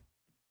idiot.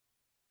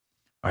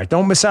 All right,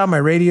 don't miss out on my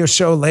radio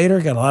show later.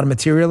 Got a lot of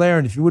material there.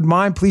 And if you wouldn't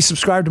mind, please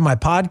subscribe to my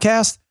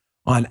podcast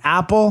on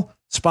Apple,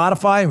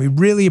 Spotify. And we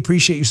really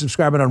appreciate you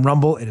subscribing on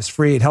Rumble. It is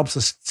free. It helps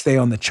us stay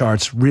on the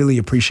charts. Really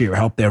appreciate your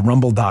help there.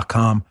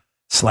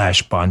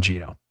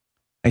 Rumble.com/Bongino.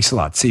 Thanks a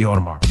lot. See you all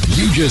tomorrow.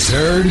 You just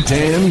heard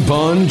Dan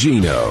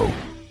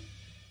Bongino.